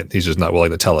already done it. He's just not willing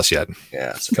to tell us yet.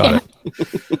 Yeah. So Got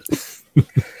it.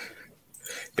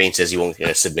 Bain says he won't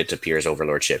submit to Pierre's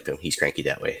overlordship, and he's cranky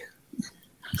that way.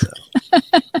 So.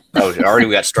 Already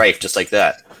we got strife just like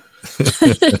that.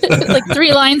 Like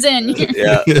 3 lines in.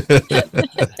 Yeah.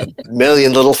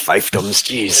 Million little fiefdoms,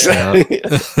 jeez. Yeah.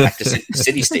 Back to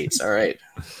city states. All right.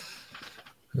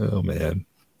 Oh man.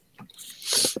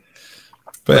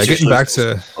 But getting back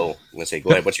to I'm gonna say, go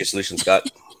ahead. What's your solution, Scott?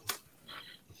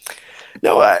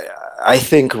 No, I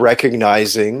think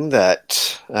recognizing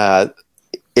that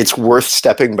it's worth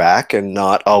stepping back and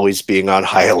not always being on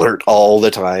high alert all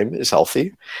the time is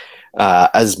healthy.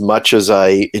 As much as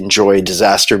I enjoy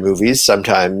disaster movies,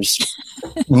 sometimes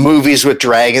movies with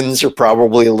dragons are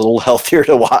probably a little healthier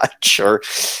to watch, or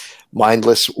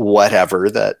mindless whatever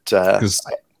that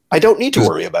I don't need to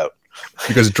worry about.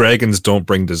 Because dragons don't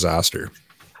bring disaster.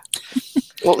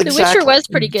 Well, The Witcher was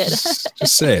pretty good.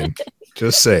 Just saying.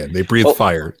 They breathe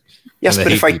fire. Yes, and but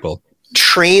they if hate I people.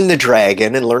 train the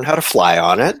dragon and learn how to fly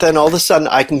on it, then all of a sudden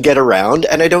I can get around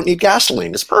and I don't need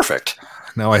gasoline. It's perfect.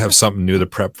 Now I have something new to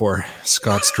prep for.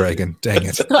 Scott's dragon. Dang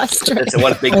it. It's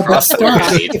one big Oh, but cross that we're Scott,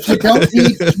 gonna need. if you don't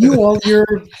need fuel, your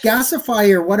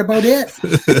gasifier, what about it?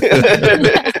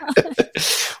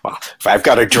 Well, if I've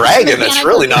got a dragon, that's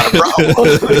really not a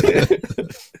problem.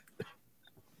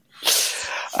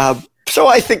 So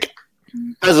I think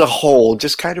as a whole,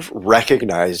 just kind of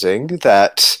recognizing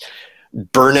that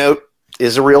burnout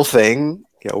is a real thing.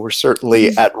 We're certainly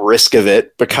at risk of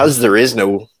it because there is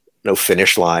no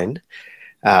finish line.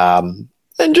 And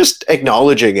just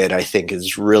acknowledging it, I think,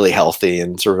 is really healthy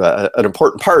and sort of an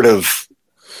important part of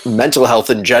mental health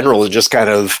in general, is just kind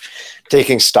of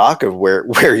taking stock of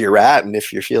where you're at, and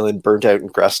if you're feeling burnt out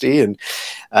and crusty, and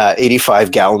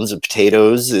 85 gallons of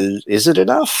potatoes, is it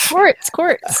enough? Quartz.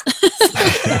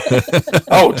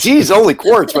 Oh, geez, only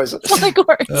quartz. Only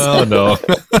quartz. Oh, no.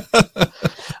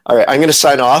 All right, I'm going to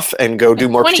sign off and go do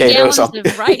more 20 potatoes. gallons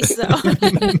of rice, though.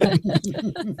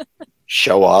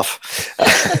 Show off.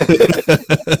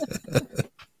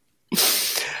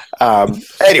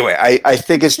 Anyway, I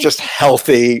think it's just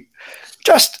healthy,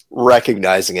 just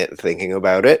recognizing it and thinking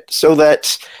about it, so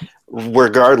that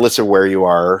regardless of where you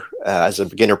are as a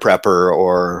beginner prepper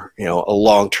or a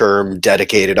long-term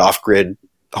dedicated off-grid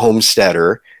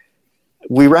homesteader,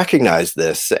 we recognize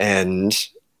this, and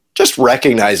just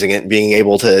recognizing it and being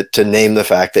able to name the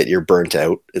fact that you're burnt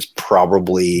out is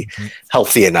probably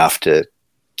healthy enough to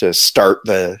start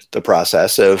the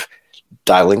process of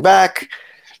dialing back,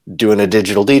 doing a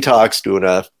digital detox, doing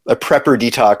a prepper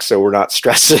detox, so we're not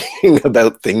stressing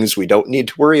about things we don't need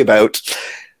to worry about,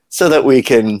 so that we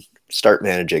can start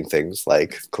managing things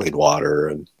like clean water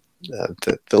and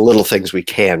the little things we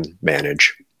can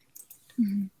manage.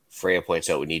 Freya points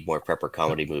out we need more prepper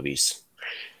comedy movies.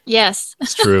 Yes.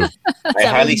 It's true.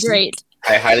 That was great.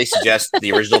 I highly suggest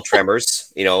the original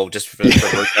Tremors, just for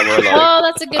Tremor alone. Oh,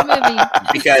 that's a good movie.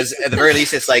 Because at the very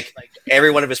least, it's like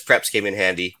every one of his preps came in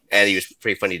handy, and he was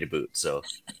pretty funny to boot. So,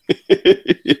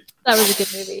 That was a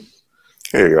good movie.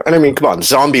 There you go. And I mean, come on,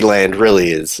 Zombieland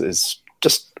really is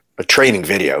just a training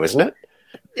video, isn't it?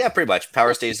 Yeah, pretty much.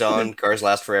 Power stays on, cars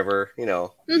last forever.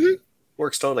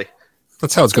 Works totally.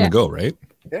 That's how it's going to go, right?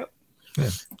 Yeah.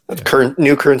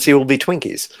 New currency will be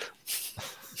Twinkies.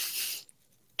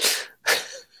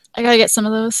 I gotta get some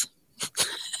of those.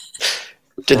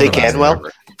 Did they can well?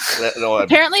 No,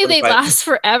 Apparently they last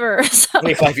forever. So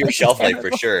 25-year shelf life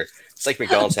for sure. It's like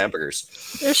McDonald's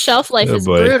hamburgers. their shelf life is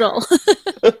boy. brutal.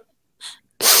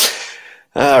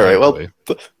 All right. Well,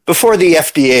 before the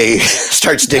FDA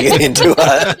starts digging into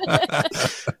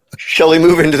shall we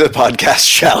move into the podcast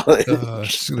challenge? I was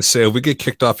just going to say, if we get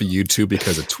kicked off of YouTube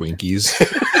because of Twinkies.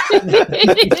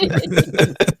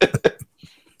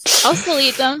 I'll still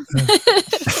eat them. They're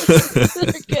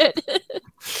good.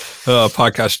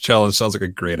 Podcast challenge sounds like a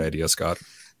great idea, Scott.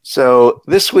 So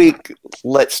this week,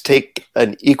 let's take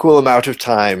an equal amount of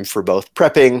time for both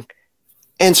prepping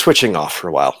and switching off for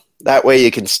a while. That way you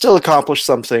can still accomplish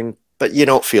something, but you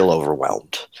don't feel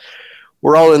overwhelmed.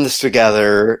 We're all in this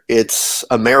together. It's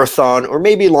a marathon, or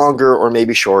maybe longer, or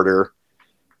maybe shorter.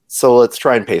 So let's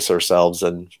try and pace ourselves,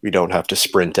 and we don't have to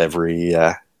sprint every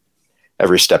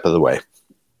step of the way.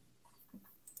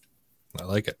 I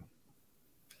like it.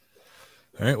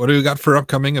 All right, what do we got for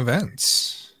upcoming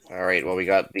events? All right. Well, we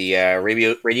got the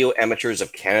Radio Amateurs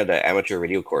of Canada amateur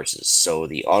radio courses. So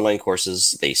the online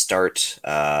courses, they start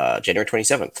January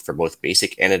 27th for both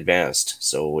basic and advanced.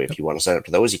 So if you want to sign up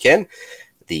for those, you can.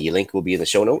 The link will be in the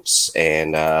show notes.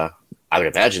 And I would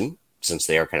imagine, since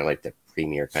they are kind of like the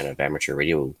premier kind of amateur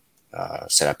radio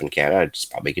setup in Canada, it's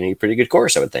probably going to be a pretty good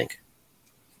course, I would think.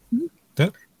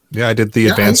 Yeah, I did the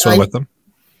advanced one with them.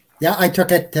 Yeah, I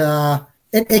took it.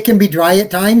 It can be dry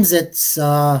at times. It's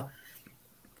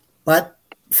but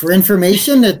for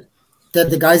information,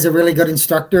 the guy's a really good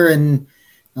instructor, and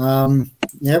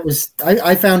it was.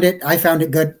 I found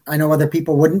it good. I know other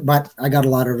people wouldn't, but I got a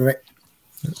lot out of it.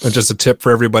 And just a tip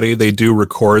for everybody: they do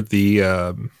record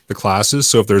the classes.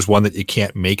 So if there's one that you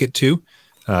can't make it to,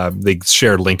 they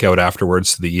share a link out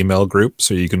afterwards to the email group,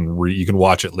 so you can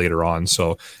watch it later on.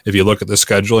 So if you look at the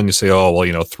schedule and you say, oh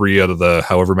well, 3 out of the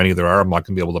however many there are, I'm not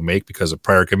going to be able to make because of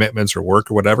prior commitments or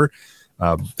work or whatever.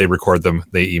 They record them,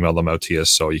 they email them out to you,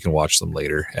 so you can watch them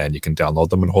later and you can download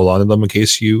them and hold on to them in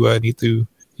case you need to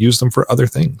use them for other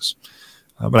things.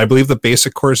 But I believe the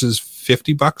basic course is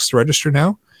 $50 to register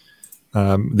now.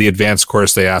 The advanced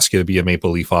course, they ask you to be a Maple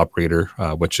Leaf operator,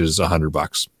 which is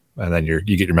 $100, and then you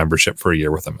get your membership for a year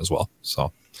with them as well.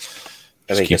 So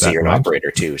I think you can say you're an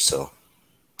operator too. So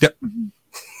yep,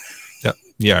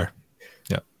 yeah.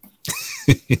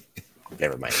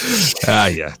 Never mind.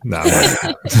 Yeah. No,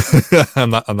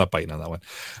 I'm not biting on that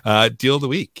one. Deal of the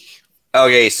week.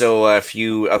 Okay, so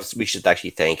we should actually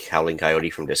thank Howling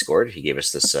Coyote from Discord. He gave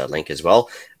us this link as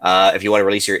well. If you want to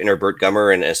release your inner Burt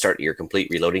Gummer and start your complete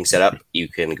reloading setup, you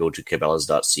can go to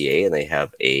cabela's.ca, and they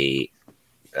have a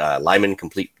Lyman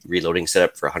complete reloading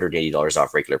setup for $180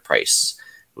 off regular price,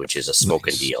 which is a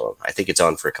smoking deal. I think it's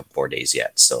on for a couple more days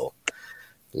yet. So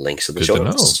links in the show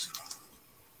notes.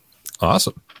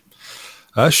 Awesome.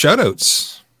 Shout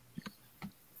outs.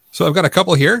 So I've got a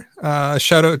couple here.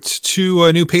 Shout out to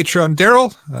a new Patreon,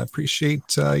 Daryl. I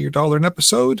appreciate your $1 an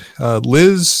episode.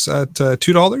 Liz at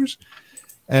 $2.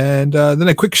 And then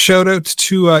a quick shout out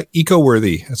to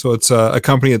EcoWorthy. So it's a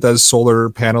company that does solar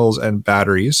panels and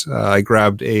batteries. I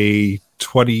grabbed a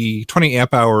 20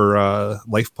 amp hour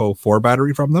LifePo 4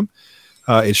 battery from them.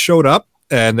 It showed up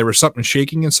and there was something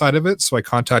shaking inside of it. So I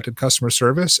contacted customer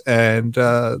service, and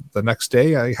the next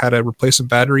day I had a replacement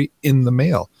battery in the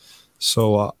mail.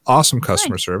 So awesome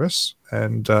customer service.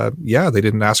 And they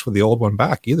didn't ask for the old one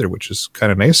back either, which is kind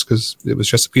of nice because it was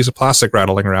just a piece of plastic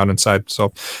rattling around inside.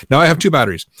 So now I have 2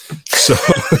 batteries. So,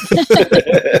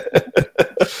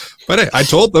 but hey, I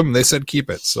told them, they said keep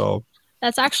it. So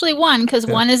that's actually 1 because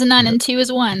 1 is none and 2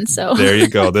 is 1. So there you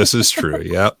go. This is true.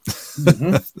 Yep.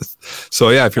 So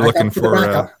yeah, if you're looking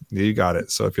for, you got it.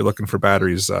 So if you're looking for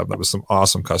batteries, that was some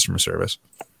awesome customer service.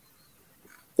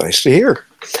 Nice to hear.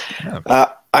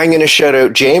 Yeah. I'm going to shout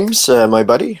out James, my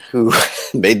buddy, who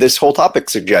made this whole topic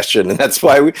suggestion, and that's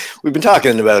why we've been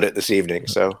talking about it this evening.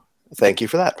 So thank you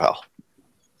for that, pal.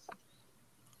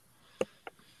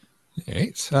 All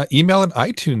right. Email and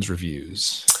iTunes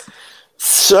reviews.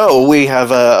 So we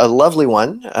have a lovely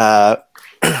one.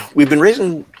 We've been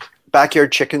raising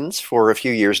backyard chickens for a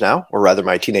few years now, or rather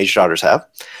my teenage daughters have.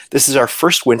 This is our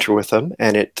first winter with them,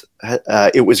 and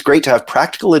it was great to have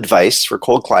practical advice for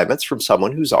cold climates from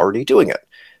someone who's already doing it.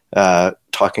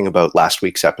 Talking about last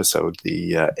week's episode,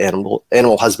 the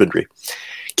animal husbandry.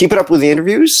 Keep it up with the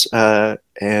interviews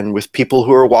and with people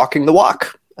who are walking the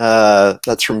walk.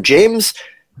 That's from James.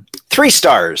 3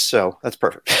 stars, so that's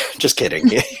perfect. Just kidding.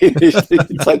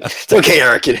 It's okay,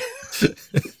 Eric.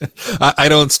 I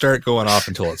don't start going off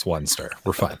until it's 1 star.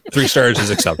 We're fine. 3 stars is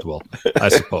acceptable, I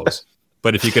suppose.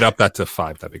 But if you could up that to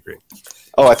 5, that'd be great.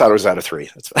 Oh, I thought it was out of 3.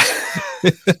 That's fine.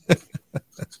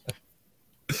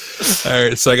 All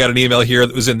right, so I got an email here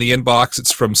that was in the inbox.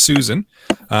 It's from Susan.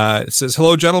 It says,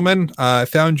 "Hello, gentlemen. I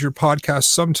found your podcast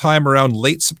sometime around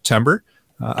late September.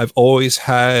 I've always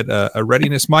had a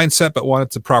readiness mindset, but wanted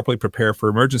to properly prepare for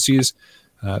emergencies.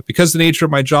 Because the nature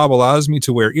of my job allows me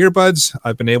to wear earbuds,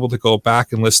 I've been able to go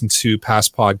back and listen to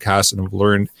past podcasts and have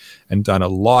learned and done a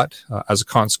lot as a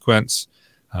consequence.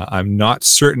 I'm not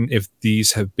certain if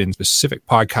these have been specific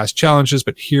podcast challenges,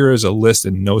 but here is a list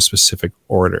in no specific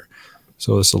order."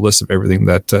 So it's a list of everything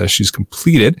that she's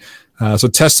completed. So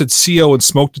tested CO and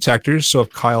smoke detectors. So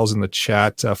if Kyle's in the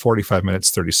chat, 45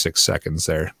 minutes, 36 seconds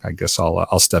there. I guess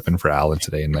I'll step in for Alan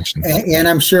today and mention. And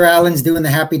I'm sure Alan's doing the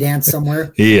happy dance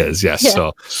somewhere. He is, yes. Yeah.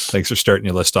 So thanks for starting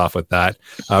your list off with that.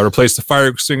 Replaced the fire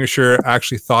extinguisher.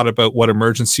 Actually thought about what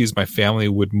emergencies my family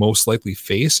would most likely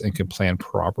face and can plan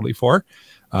properly for.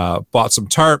 Bought some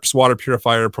tarps, water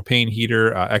purifier, propane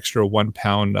heater, extra 1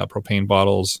 pound propane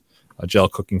bottles, gel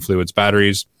cooking fluids,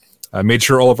 batteries. Made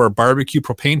sure all of our barbecue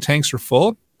propane tanks are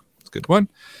full. That's a good one.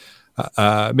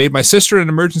 Made my sister an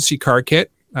emergency car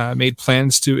kit. Made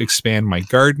plans to expand my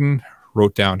garden.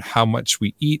 Wrote down how much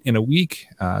we eat in a week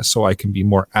so I can be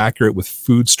more accurate with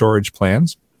food storage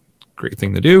plans. Great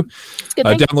thing to do. Good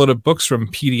thing. Downloaded books from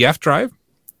PDF Drive.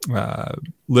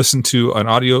 Listened to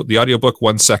the audiobook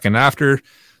 1 second after.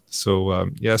 So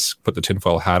yes, put the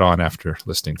tinfoil hat on after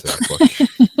listening to that book.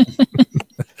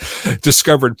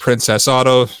 Discovered Princess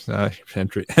Auto,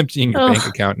 emptying your bank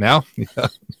account now. Yeah.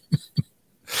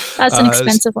 That's an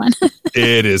expensive one.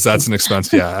 It is. That's an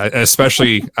expense. Yeah.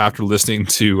 Especially after listening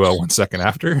to 1 second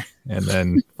after and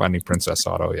then finding Princess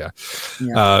Auto. Yeah.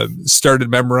 Started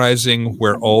memorizing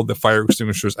where all the fire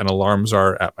extinguishers and alarms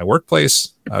are at my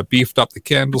workplace. Beefed up the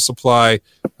candle supply.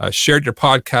 Shared your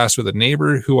podcast with a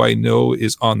neighbor who I know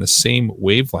is on the same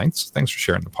wavelengths. Thanks for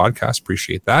sharing the podcast.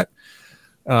 Appreciate that.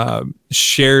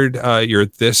 Shared your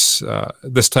this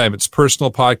time it's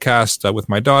personal podcast with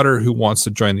my daughter who wants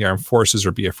to join the armed forces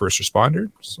or be a first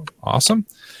responder. So awesome.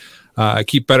 I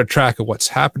keep better track of what's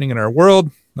happening in our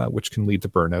world, which can lead to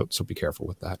burnout. So be careful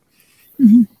with that.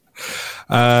 Mm-hmm.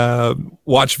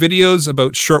 Watch videos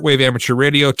about shortwave amateur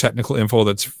radio, technical info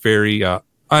that's very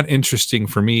uninteresting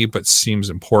for me, but seems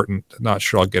important. Not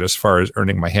sure I'll get as far as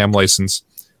earning my ham license.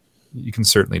 You can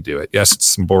certainly do it. Yes, it's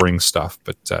some boring stuff,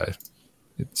 but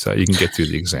you can get through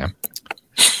the exam.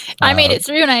 I made it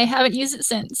through and I haven't used it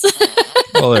since.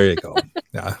 Well, there you go.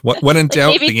 Yeah. When in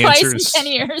doubt, Maybe the twice answers. in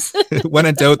 10 years. When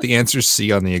in doubt, the answers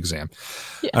C on the exam.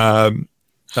 Yeah.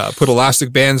 Put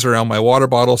elastic bands around my water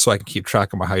bottle so I can keep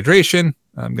track of my hydration.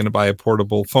 I'm going to buy a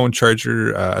portable phone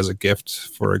charger as a gift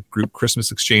for a group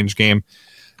Christmas exchange game.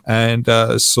 And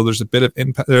so there's a bit of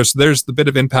impact. There's the bit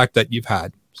of impact that you've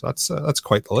had. So that's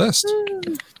quite the list.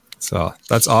 So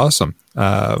that's awesome.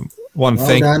 One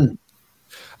thing.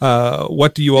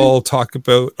 What do you all talk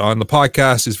about on the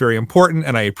podcast is very important,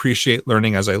 and I appreciate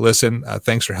learning as I listen.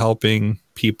 Thanks for helping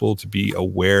people to be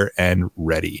aware and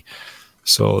ready.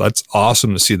 So that's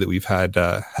awesome to see that we've had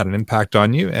an impact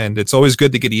on you, and it's always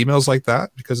good to get emails like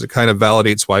that because it kind of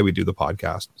validates why we do the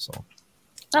podcast. So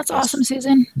That's awesome,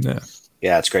 Susan.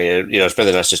 Yeah, it's great. It's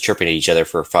better than us just chirping at each other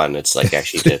for fun. It's like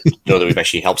actually to know that we've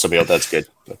actually helped somebody out. That's good.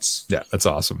 That's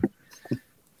awesome.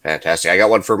 Fantastic. I got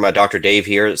one from Dr. Dave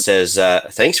here. It says,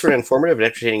 thanks for an informative and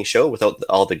entertaining show without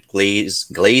all the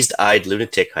glazed-eyed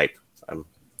lunatic hype. I'm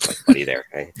like buddy there.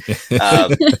 Right?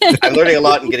 I'm learning a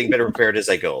lot and getting better prepared as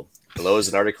I go. Below is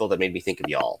an article that made me think of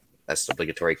y'all. That's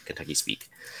obligatory Kentucky speak.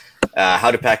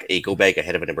 How to pack a go bag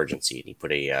ahead of an emergency. And he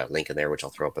put a link in there, which I'll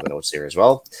throw up in the notes here as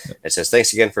well. It says,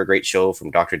 thanks again for a great show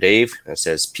from Dr. Dave. And it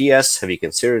says, P.S. Have you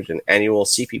considered an annual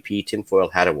CPP tinfoil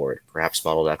hat award, perhaps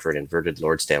modeled after an inverted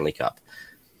Lord Stanley Cup?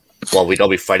 Well, we'd all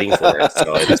be fighting for it.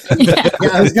 So yeah,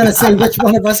 I was going to say, which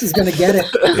one of us is going to get it?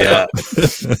 Yeah.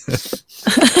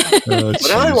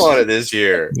 But I want it this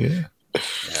year. Yeah.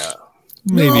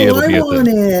 Maybe it'll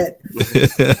be it.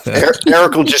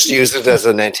 Eric will just use it as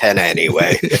an antenna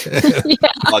anyway.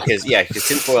 Because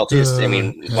tinfoil too. I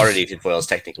mean, already tinfoil is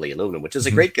technically aluminum, which is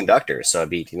a great conductor. So I'd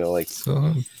be,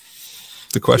 So,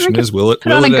 the question is, will it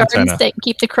put on a garden antenna? stick,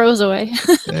 keep the crows away.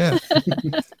 Yeah,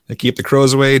 keep the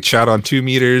crows away. Chat on 2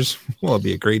 meters. Well, it'll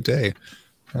be a great day.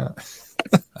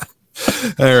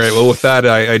 All right. Well, with that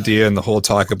idea and the whole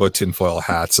talk about tinfoil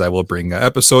hats, I will bring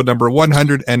episode number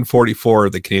 144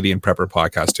 of the Canadian Prepper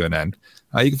Podcast to an end.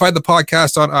 You can find the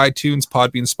podcast on iTunes,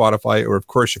 Podbean, Spotify, or, of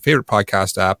course, your favorite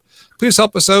podcast app. Please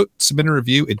help us out. Submit a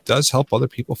review. It does help other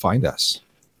people find us.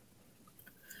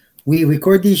 We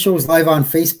record these shows live on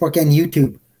Facebook and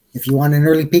YouTube. If you want an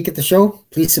early peek at the show,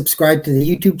 please subscribe to the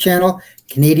YouTube channel,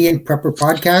 Canadian Prepper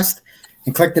Podcast,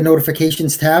 and click the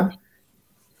notifications tab.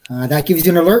 That gives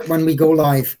you an alert when we go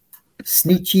live.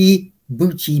 Snoochie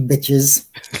Boochie bitches.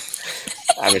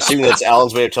 I'm assuming that's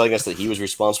Alan's way of telling us that he was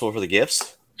responsible for the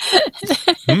gifts.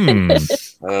 I don't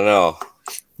know.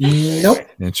 Nope.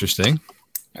 Interesting.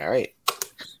 All right.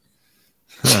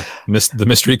 The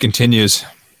mystery continues.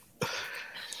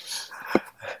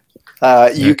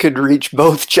 You could reach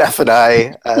both Jeff and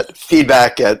I at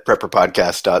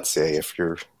feedback@prepperpodcast.ca if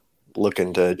you're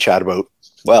looking to chat about,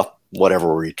 well,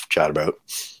 whatever we chat about.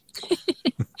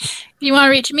 If you want to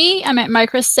reach me, I'm at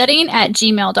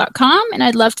microsetting@gmail.com, and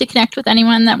I'd love to connect with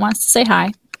anyone that wants to say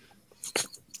hi.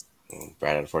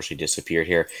 Brad unfortunately disappeared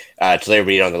here. To let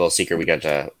everybody know, on the little secret, we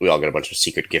all got a bunch of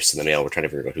secret gifts in the mail. We're trying to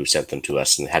figure out who sent them to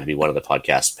us, and it had to be one of the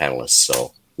podcast panelists.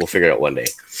 So we'll figure it out one day.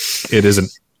 It is an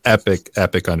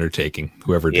epic undertaking.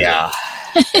 Whoever did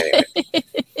it.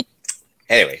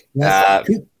 Anyway, go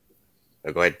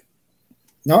ahead.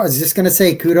 No, I was just going to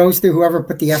say kudos to whoever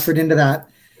put the effort into that.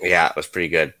 Yeah, it was pretty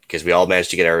good because we all managed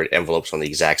to get our envelopes on the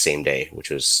exact same day, which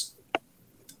was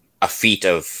a feat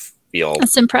of,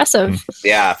 That's impressive.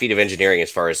 Yeah, a feat of engineering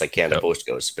as far as like Canada Post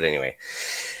goes. But anyway,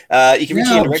 you can reach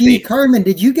me directly. Carmen,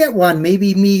 did you get one?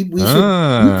 Maybe we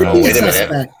could be a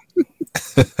suspect.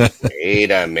 Wait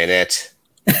a minute.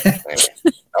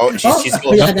 She's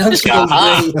cool.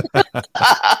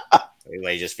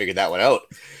 Anyway, just figured that one out.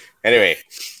 Anyway.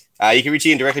 You can reach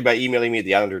Ian directly by emailing me at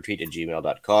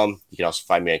theislandretreat@gmail.com. You can also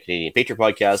find me on Canadian Patriot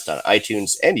Podcast on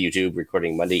iTunes and YouTube,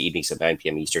 recording Monday evenings at 9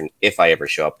 p.m. Eastern, if I ever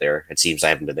show up there. It seems I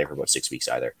haven't been there for about 6 weeks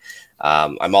either.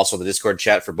 I'm also in the Discord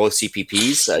chat for both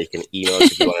CPPs. You can email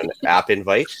us if you want an app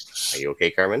invite. Are you okay,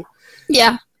 Carmen?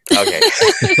 Yeah. Okay.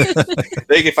 Then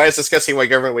you can find us discussing why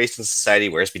government waste in society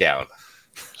wears me down.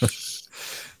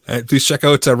 Please check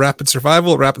out Rapid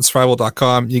Survival at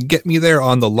rapidsurvival.com. You can get me there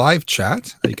on the live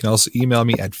chat. You can also email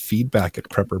me at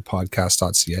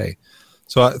feedback@prepperpodcast.ca.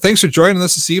 So thanks for joining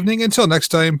us this evening. Until next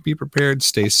time, be prepared,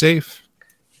 stay safe.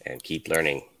 And keep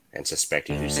learning and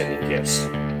suspecting who's sending gifts.